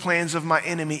knows the plans of my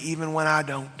enemy even when I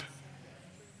don't.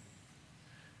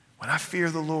 When I fear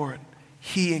the Lord,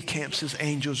 he encamps his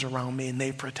angels around me and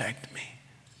they protect me.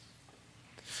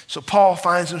 So Paul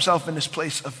finds himself in this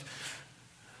place of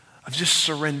just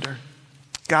surrender.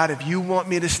 God, if you want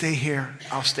me to stay here,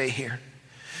 I'll stay here.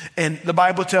 And the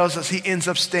Bible tells us he ends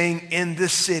up staying in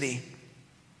this city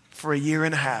for 1.5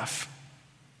 years.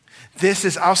 This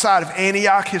is outside of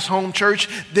Antioch, his home church.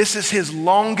 This is his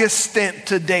longest stint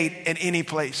to date in any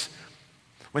place.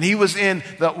 When he was in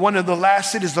one of the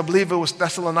last cities, I believe it was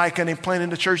Thessalonica, and he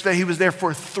planted the church there. He was there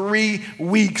for 3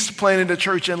 weeks planting the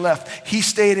church and left. He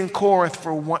stayed in Corinth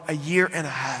for 1.5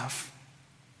 years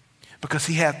because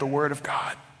he had the word of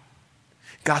God.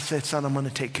 God said, son, I'm going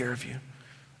to take care of you.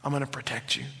 I'm going to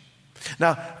protect you.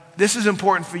 Now, this is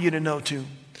important for you to know too.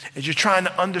 As you're trying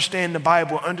to understand the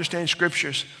Bible, understand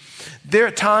scriptures, there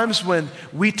are times when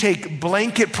we take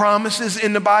blanket promises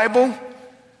in the Bible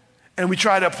and we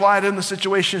try to apply them to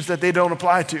situations that they don't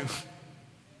apply to.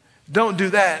 Don't do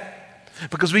that,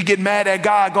 because we get mad at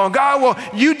God going, God, well,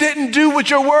 you didn't do what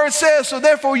your word says, so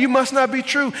therefore you must not be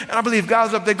true. And I believe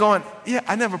God's up there going, yeah,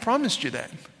 I never promised you that.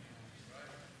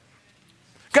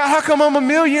 God, how come I'm a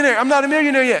millionaire? I'm not a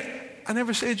millionaire yet. I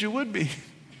never said you would be.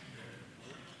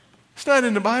 It's not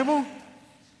in the Bible.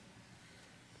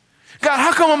 God,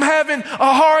 how come I'm having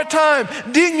a hard time?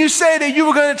 Didn't you say that you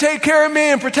were going to take care of me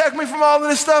and protect me from all of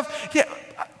this stuff? Yeah,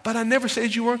 but I never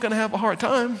said you weren't going to have a hard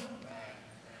time.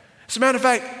 As a matter of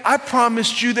fact, I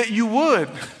promised you that you would.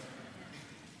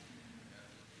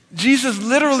 Jesus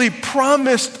literally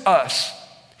promised us.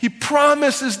 He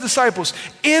promised his disciples,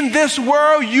 in this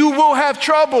world you will have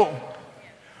trouble.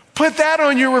 Put that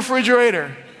on your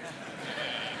refrigerator.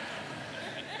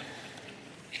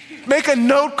 Make a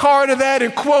note card of that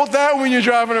and quote that when you're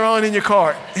driving around in your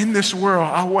car. In this world,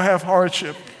 I will have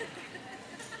hardship.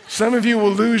 Some of you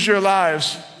will lose your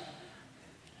lives.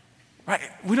 Right?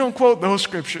 We don't quote those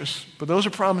scriptures, but those are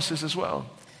promises as well.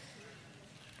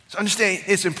 So understand,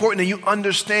 it's important that you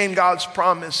understand God's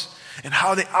promise and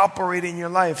how they operate in your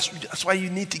life. That's why you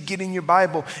need to get in your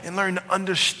Bible and learn to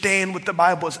understand what the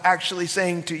Bible is actually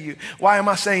saying to you. Why am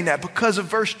I saying that? Because of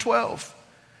verse 12.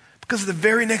 Because of the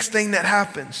very next thing that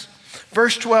happens.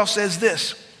 Verse 12 says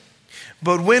this,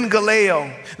 but when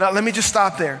Gallio, now let me just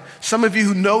stop there. Some of you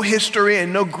who know history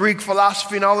and know Greek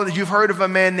philosophy and all of that, you've heard of a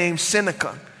man named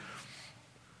Seneca.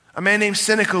 A man named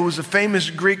Seneca who was a famous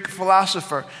Greek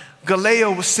philosopher.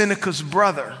 Gallio was Seneca's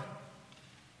brother.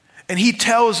 And he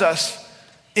tells us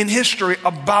in history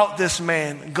about this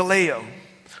man, Gallio.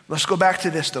 Let's go back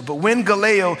to this though. But when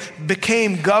Gallio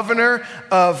became governor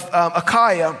of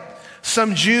Achaia,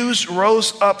 some Jews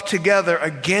rose up together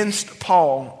against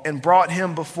Paul and brought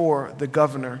him before the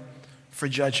governor for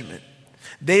judgment.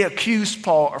 They accused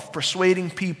Paul of persuading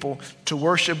people to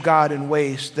worship God in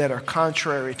ways that are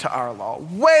contrary to our law.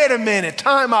 Wait a minute,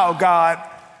 time out, God.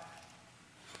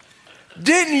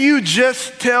 Didn't you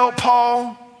just tell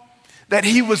Paul that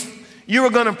you were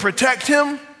going to protect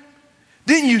him?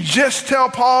 Didn't you just tell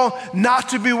Paul not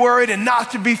to be worried and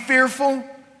not to be fearful?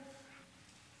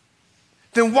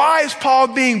 Then why is Paul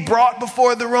being brought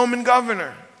before the Roman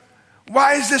governor?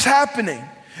 Why is this happening?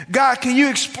 God, can you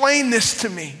explain this to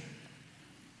me?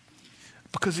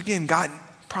 Because again, God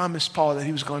promised Paul that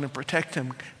he was going to protect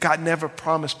him. God never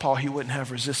promised Paul he wouldn't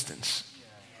have resistance.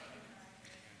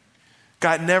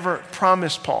 God never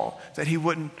promised Paul that he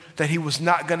was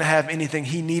not going to have anything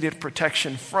he needed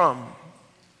protection from.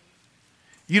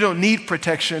 You don't need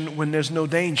protection when there's no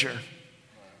danger.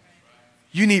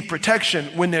 You need protection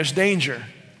when there's danger.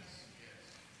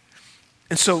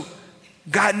 And so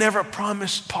God never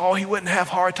promised Paul he wouldn't have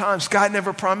hard times. God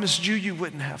never promised you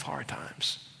wouldn't have hard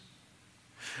times.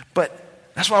 But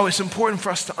that's why it's important for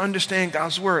us to understand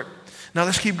God's word. Now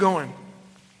let's keep going.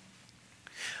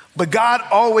 But God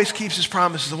always keeps his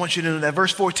promises. I want you to know that.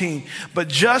 Verse 14. But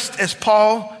just as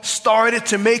Paul started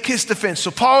to make his defense. So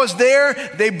Paul is there.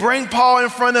 They bring Paul in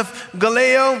front of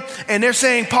Gallio. And they're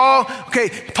saying,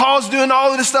 Paul's doing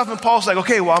all of this stuff. And Paul's like,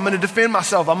 okay, well, I'm going to defend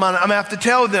myself. I'm going to have to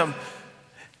tell them.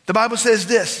 The Bible says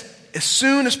this. As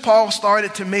soon as Paul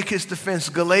started to make his defense,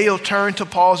 Gallio turned to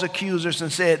Paul's accusers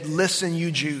and said, listen,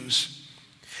 you Jews.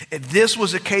 If this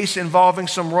was a case involving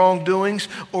some wrongdoings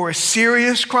or a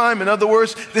serious crime, in other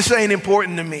words, this ain't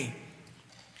important to me,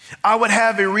 I would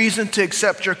have a reason to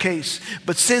accept your case.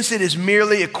 But since it is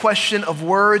merely a question of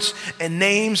words and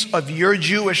names of your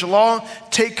Jewish law,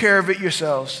 take care of it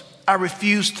yourselves. I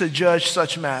refuse to judge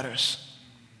such matters.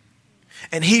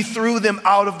 And he threw them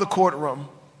out of the courtroom.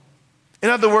 In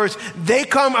other words, they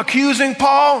come accusing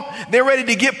Paul. They're ready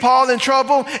to get Paul in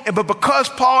trouble. But because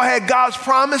Paul had God's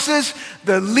promises,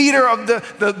 the leader of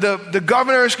the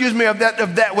governor, of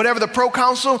that, whatever the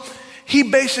proconsul, he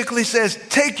basically says,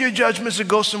 take your judgments and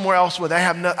go somewhere else with it. I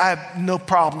have no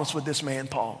problems with this man,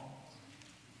 Paul.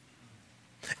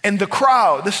 And the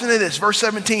crowd, listen to this, verse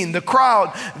 17, the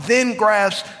crowd then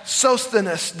grabs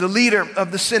Sosthenes, the leader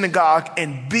of the synagogue,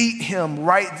 and beat him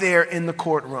right there in the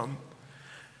courtroom.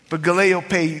 But Gallio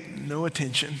paid no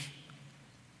attention.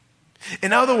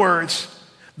 In other words,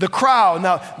 the crowd,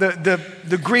 now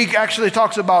the Greek actually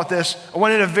talks about this.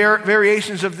 One of the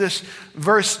variations of this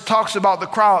verse talks about the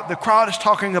crowd. The crowd is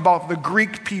talking about the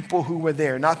Greek people who were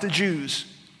there, not the Jews.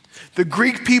 The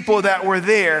Greek people that were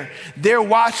there, they're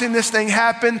watching this thing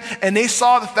happen, and they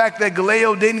saw the fact that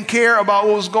Gallio didn't care about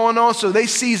what was going on, so they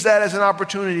seized that as an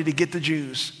opportunity to get the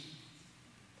Jews.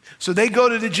 So they go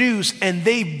to the Jews and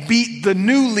they beat the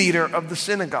new leader of the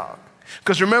synagogue.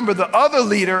 Because remember, the other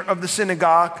leader of the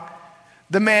synagogue,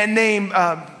 the man named,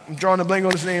 I'm drawing a blank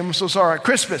on his name, I'm so sorry,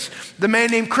 Crispus. The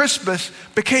man named Crispus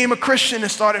became a Christian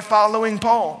and started following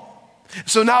Paul.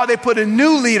 So now they put a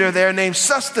new leader there named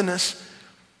Sosthenes.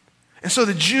 And so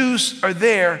the Jews are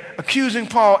there accusing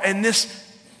Paul, and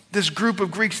this group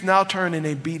of Greeks now turn and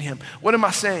they beat him. What am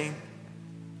I saying?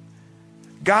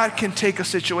 God can take a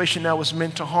situation that was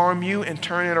meant to harm you and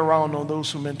turn it around on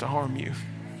those who meant to harm you.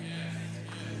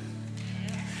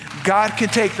 God can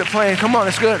take the plan. Come on,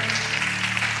 it's good.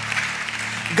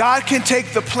 God can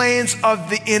take the plans of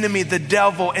the enemy, the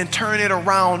devil, and turn it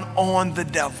around on the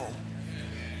devil.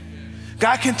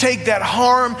 God can take that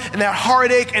harm and that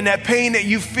heartache and that pain that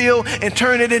you feel and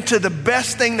turn it into the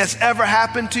best thing that's ever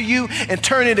happened to you and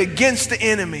turn it against the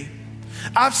enemy.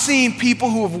 I've seen people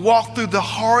who have walked through the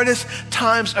hardest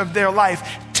times of their life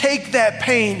take that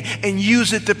pain and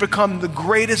use it to become the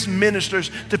greatest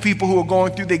ministers to people who are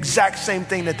going through the exact same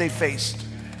thing that they faced.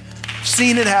 I've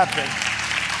seen it happen.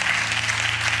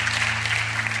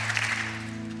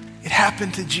 It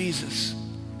happened to Jesus.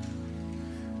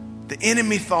 The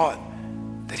enemy thought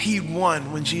that he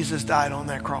won when Jesus died on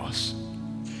that cross.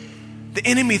 The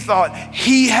enemy thought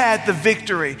he had the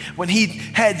victory when he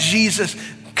had Jesus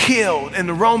killed and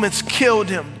the Romans killed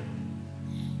him.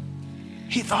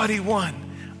 He thought he won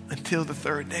until the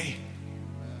third day.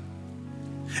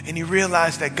 And he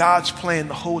realized that God's plan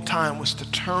the whole time was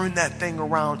to turn that thing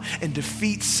around and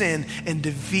defeat sin and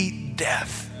defeat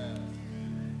death.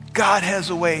 God has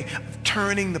a way of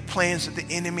turning the plans that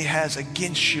the enemy has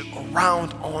against you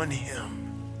around on him.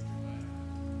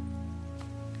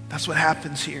 That's what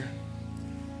happens here.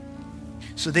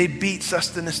 So they beat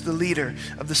Sosthenes, the leader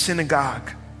of the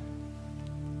synagogue.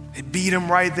 They beat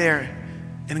him right there.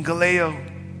 And Gallio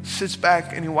sits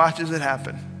back and he watches it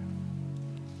happen.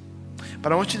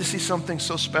 But I want you to see something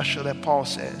so special that Paul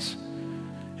says.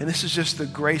 And this is just the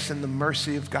grace and the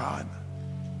mercy of God.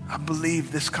 I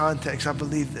believe this context. I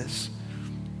believe this.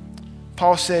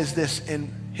 Paul says this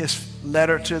in his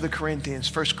letter to the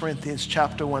Corinthians, 1 Corinthians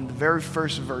chapter 1, the very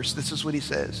first verse. This is what he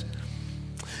says.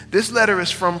 This letter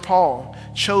is from Paul,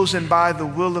 chosen by the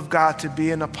will of God to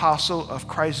be an apostle of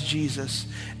Christ Jesus,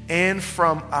 and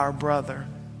from our brother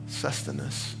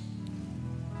Sosthenes.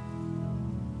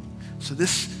 So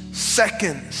this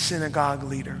second synagogue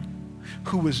leader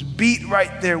who was beat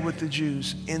right there with the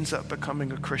Jews ends up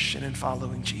becoming a Christian and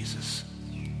following Jesus.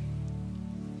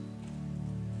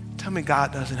 Tell me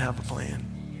God doesn't have a plan.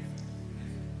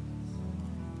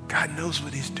 God knows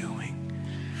what he's doing.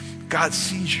 God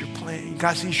sees your plan.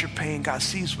 God sees your pain. God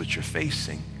sees what you're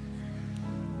facing.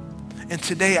 And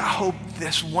today I hope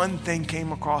this one thing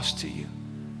came across to you.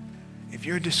 If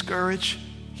you're discouraged,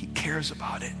 he cares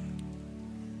about it.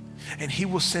 And he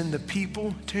will send the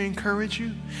people to encourage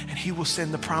you, and he will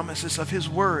send the promises of his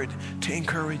word to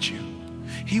encourage you.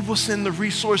 He will send the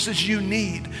resources you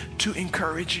need to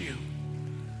encourage you.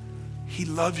 He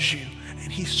loves you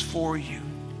and he's for you.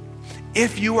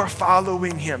 If you are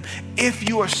following him, if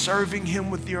you are serving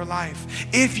him with your life,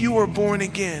 if you are born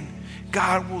again,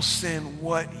 God will send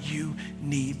what you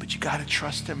need, but you got to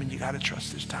trust him and you got to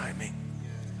trust his timing.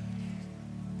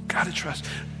 Got to trust.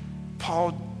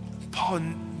 Paul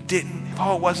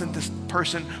wasn't this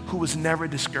person who was never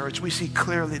discouraged. We see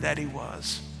clearly that he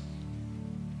was.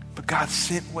 But God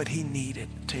sent what he needed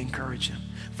to encourage him.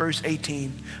 Verse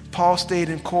 18, Paul stayed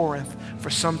in Corinth for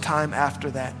some time after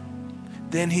that.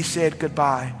 Then he said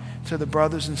goodbye to the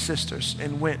brothers and sisters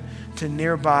and went to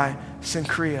nearby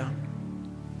Cenchrea.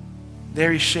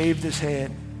 There he shaved his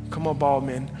head. Come on, bald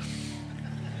men.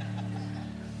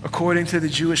 According to the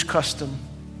Jewish custom,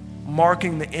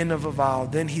 marking the end of a vow.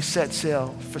 Then he set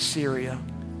sail for Syria.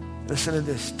 Listen to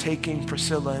this, taking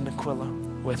Priscilla and Aquila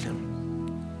with him.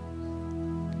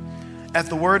 At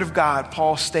the word of God,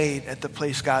 Paul stayed at the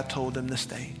place God told him to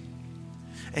stay.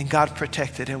 And God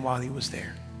protected him while he was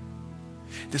there.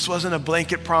 This wasn't a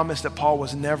blanket promise that Paul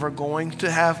was never going to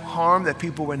have harm, that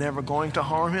people were never going to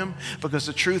harm him. Because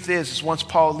the truth is once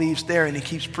Paul leaves there and he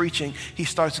keeps preaching, he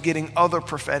starts getting other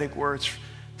prophetic words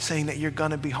saying that you're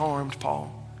going to be harmed,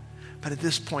 Paul. But at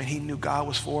this point, he knew God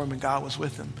was for him and God was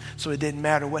with him. So it didn't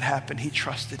matter what happened. He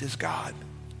trusted his God.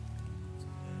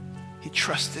 He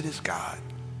trusted his God.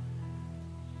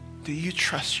 Do you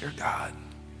trust your God?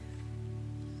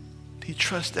 Do you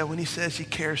trust that when he says he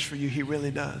cares for you, he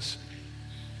really does?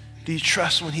 Do you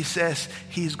trust when he says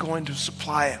he's going to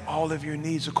supply all of your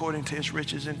needs according to his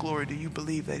riches and glory? Do you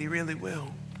believe that he really will?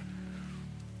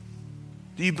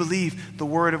 Do you believe the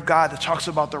word of God that talks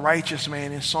about the righteous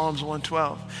man in Psalms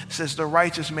 112? It says the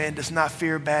righteous man does not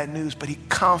fear bad news, but he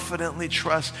confidently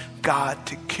trusts God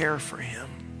to care for him.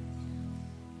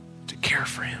 To care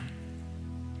for him.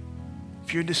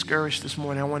 If you're discouraged this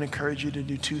morning, I want to encourage you to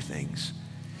do two things.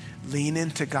 Lean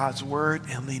into God's word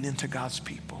and lean into God's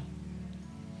people.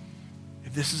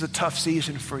 If this is a tough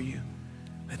season for you,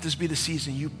 let this be the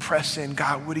season you press in.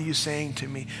 God, what are you saying to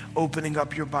me? Opening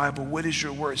up your Bible. What is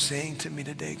your word saying to me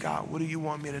today, God? What do you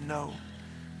want me to know?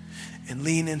 And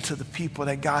lean into the people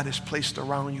that God has placed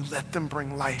around you. Let them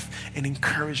bring life and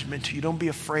encouragement to you. Don't be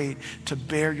afraid to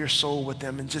bare your soul with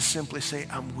them and just simply say,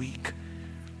 I'm weak.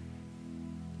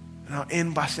 And I'll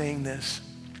end by saying this.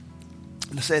 I'm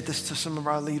going to say this to some of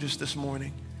our leaders this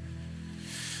morning.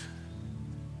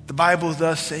 The Bible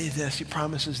does say this. He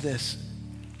promises this.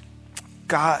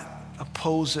 God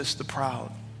opposes the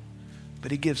proud,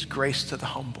 but he gives grace to the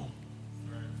humble.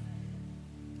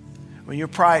 When your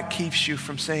pride keeps you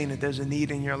from saying that there's a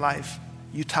need in your life,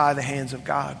 you tie the hands of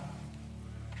God.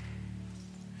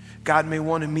 God may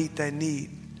want to meet that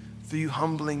need through you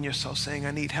humbling yourself, saying,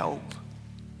 I need help.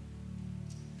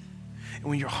 And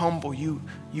when you're humble, you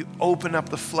open up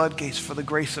the floodgates for the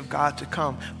grace of God to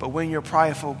come. But when you're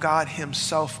prideful, God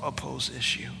himself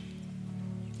opposes you.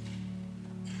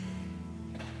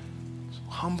 So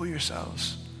humble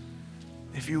yourselves.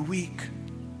 If you're weak,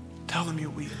 tell them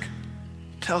you're weak.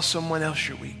 Tell someone else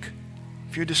you're weak.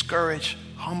 If you're discouraged,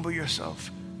 humble yourself.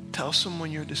 Tell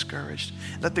someone you're discouraged.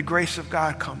 Let the grace of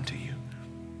God come to you.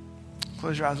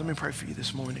 Close your eyes. Let me pray for you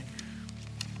this morning.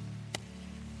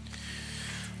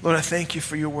 Lord, I thank you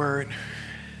for your word.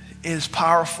 It is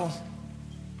powerful.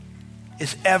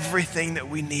 It's everything that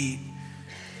we need.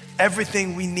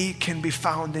 Everything we need can be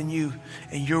found in you,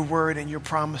 in your word and your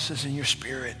promises and your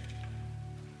spirit.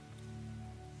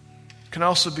 It can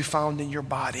also be found in your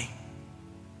body,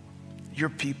 your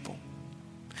people.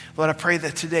 Lord, I pray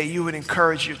that today you would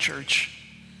encourage your church.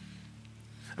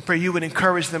 I pray you would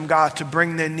encourage them, God, to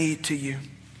bring their need to you,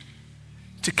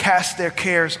 to cast their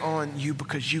cares on you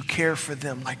because you care for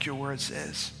them like your word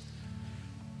says.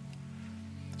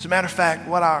 As a matter of fact,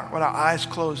 with our eyes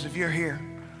closed, if you're here,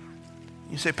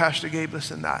 you say, Pastor Gabe,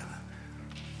 listen,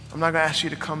 I'm not going to ask you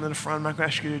to come to the front. I'm not going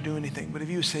to ask you to do anything. But if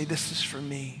you say, this is for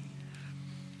me,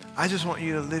 I just want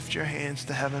you to lift your hands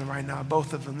to heaven right now.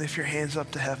 Both of them, lift your hands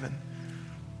up to heaven.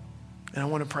 And I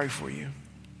want to pray for you.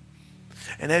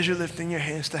 And as you're lifting your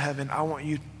hands to heaven, I want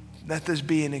you, let this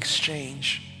be an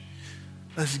exchange.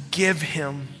 Let's give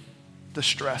him the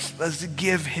stress. Let's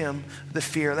give him the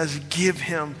fear. Let's give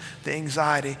him the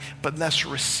anxiety. But let's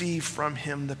receive from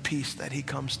him the peace that he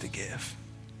comes to give.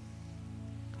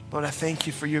 Lord, I thank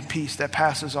you for your peace that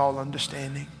passes all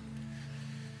understanding.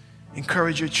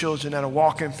 Encourage your children that are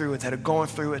walking through it, that are going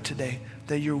through it today,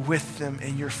 that you're with them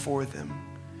and you're for them.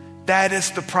 That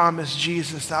is the promise,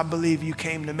 Jesus, I believe you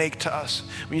came to make to us.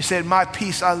 When you said, my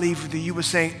peace I leave with you, you were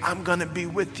saying, I'm going to be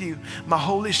with you. My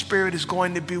Holy Spirit is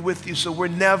going to be with you, so we're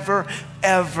never,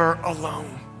 ever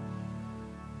alone.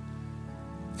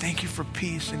 Thank you for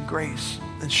peace and grace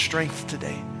and strength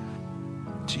today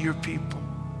to your people.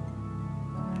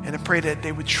 And I pray that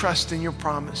they would trust in your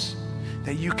promise,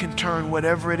 that you can turn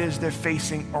whatever it is they're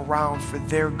facing around for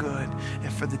their good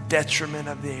and for the detriment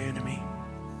of the enemy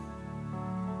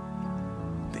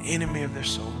of their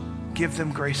soul. Give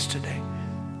them grace today.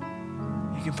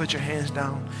 You can put your hands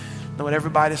down. Now, with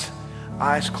everybody's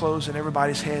eyes closed and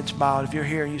everybody's heads bowed, if you're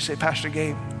here and you say, Pastor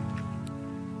Gabe,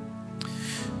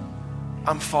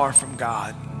 I'm far from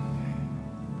God.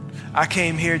 I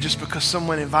came here just because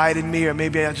someone invited me, or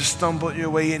maybe I just stumbled your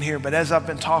way in here. But as I've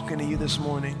been talking to you this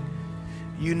morning,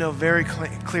 you know very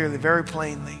clearly, very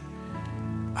plainly,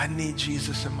 I need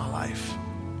Jesus in my life.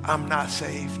 I'm not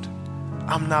saved.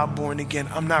 I'm not born again.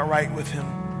 I'm not right with him.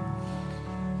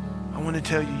 I want to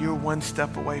tell you, you're one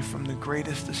step away from the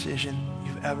greatest decision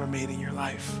you've have ever made in your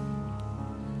life.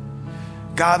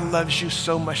 God loves you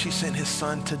so much, he sent his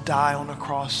son to die on a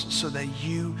cross so that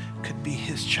you could be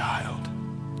his child.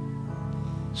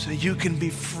 So you can be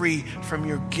free from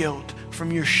your guilt,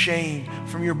 from your shame,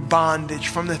 from your bondage,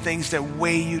 from the things that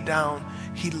weigh you down.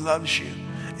 He loves you.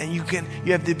 And you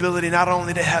have the ability not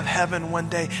only to have heaven one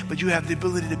day, but you have the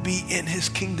ability to be in his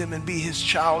kingdom and be his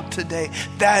child today.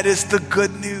 That is the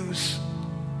good news.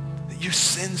 That your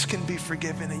sins can be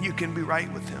forgiven and you can be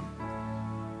right with him.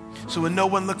 So with no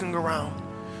one looking around,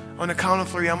 on the count of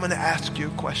 3, I'm going to ask you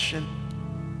a question.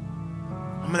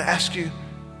 I'm going to ask you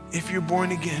if you're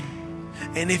born again.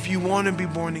 And if you want to be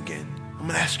born again, I'm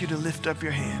going to ask you to lift up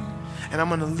your hand. And I'm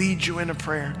going to lead you in a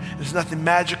prayer. There's nothing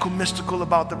magical, mystical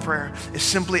about the prayer. It's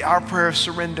simply our prayer of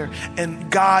surrender. And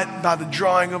God, by the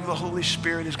drawing of the Holy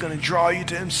Spirit, is going to draw you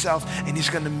to himself, and he's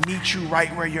going to meet you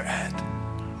right where you're at.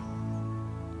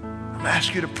 I'm going to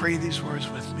ask you to pray these words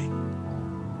with me.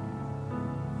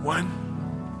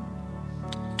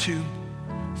 1, 2,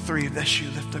 3. If that's you,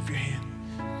 lift up your hand.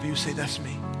 If you say, that's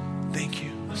me. Thank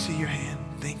you. I see your hand.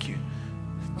 Thank you.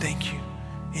 Thank you.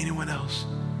 Anyone else?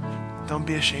 Don't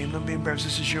be ashamed. Don't be embarrassed.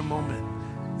 This is your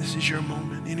moment. This is your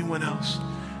moment. Anyone else?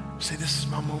 Say, this is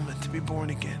my moment to be born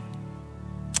again.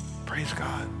 Praise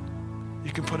God.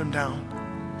 You can put them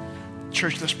down.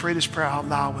 Church, let's pray this prayer out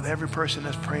loud with every person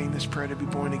that's praying this prayer to be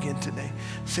born again today.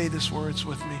 Say these words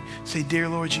with me. Say, dear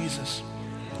Lord Jesus,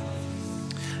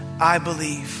 I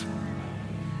believe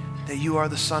that you are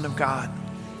the Son of God.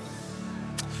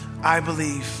 I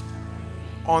believe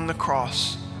on the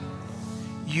cross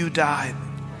you died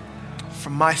for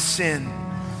my sin,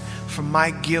 for my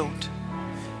guilt,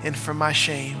 and for my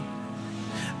shame.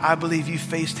 I believe you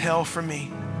faced hell for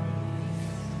me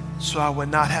so I would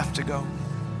not have to go.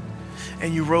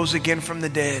 And you rose again from the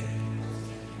dead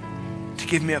to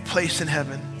give me a place in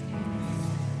heaven,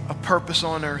 a purpose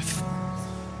on earth,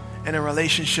 and a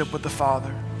relationship with the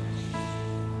Father.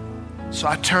 So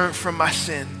I turn from my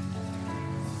sin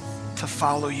to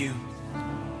follow you.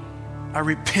 I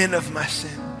repent of my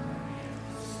sin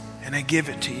and I give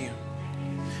it to you.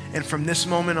 And from this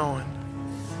moment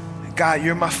on, God,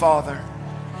 you're my Father.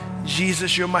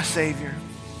 Jesus, you're my Savior.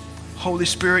 Holy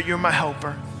Spirit, you're my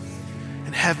helper.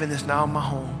 And heaven is now my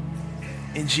home.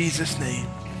 In Jesus' name,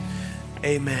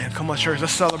 amen. Come on, church,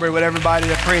 let's celebrate with everybody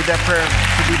that prayed that prayer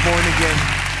to be born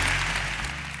again.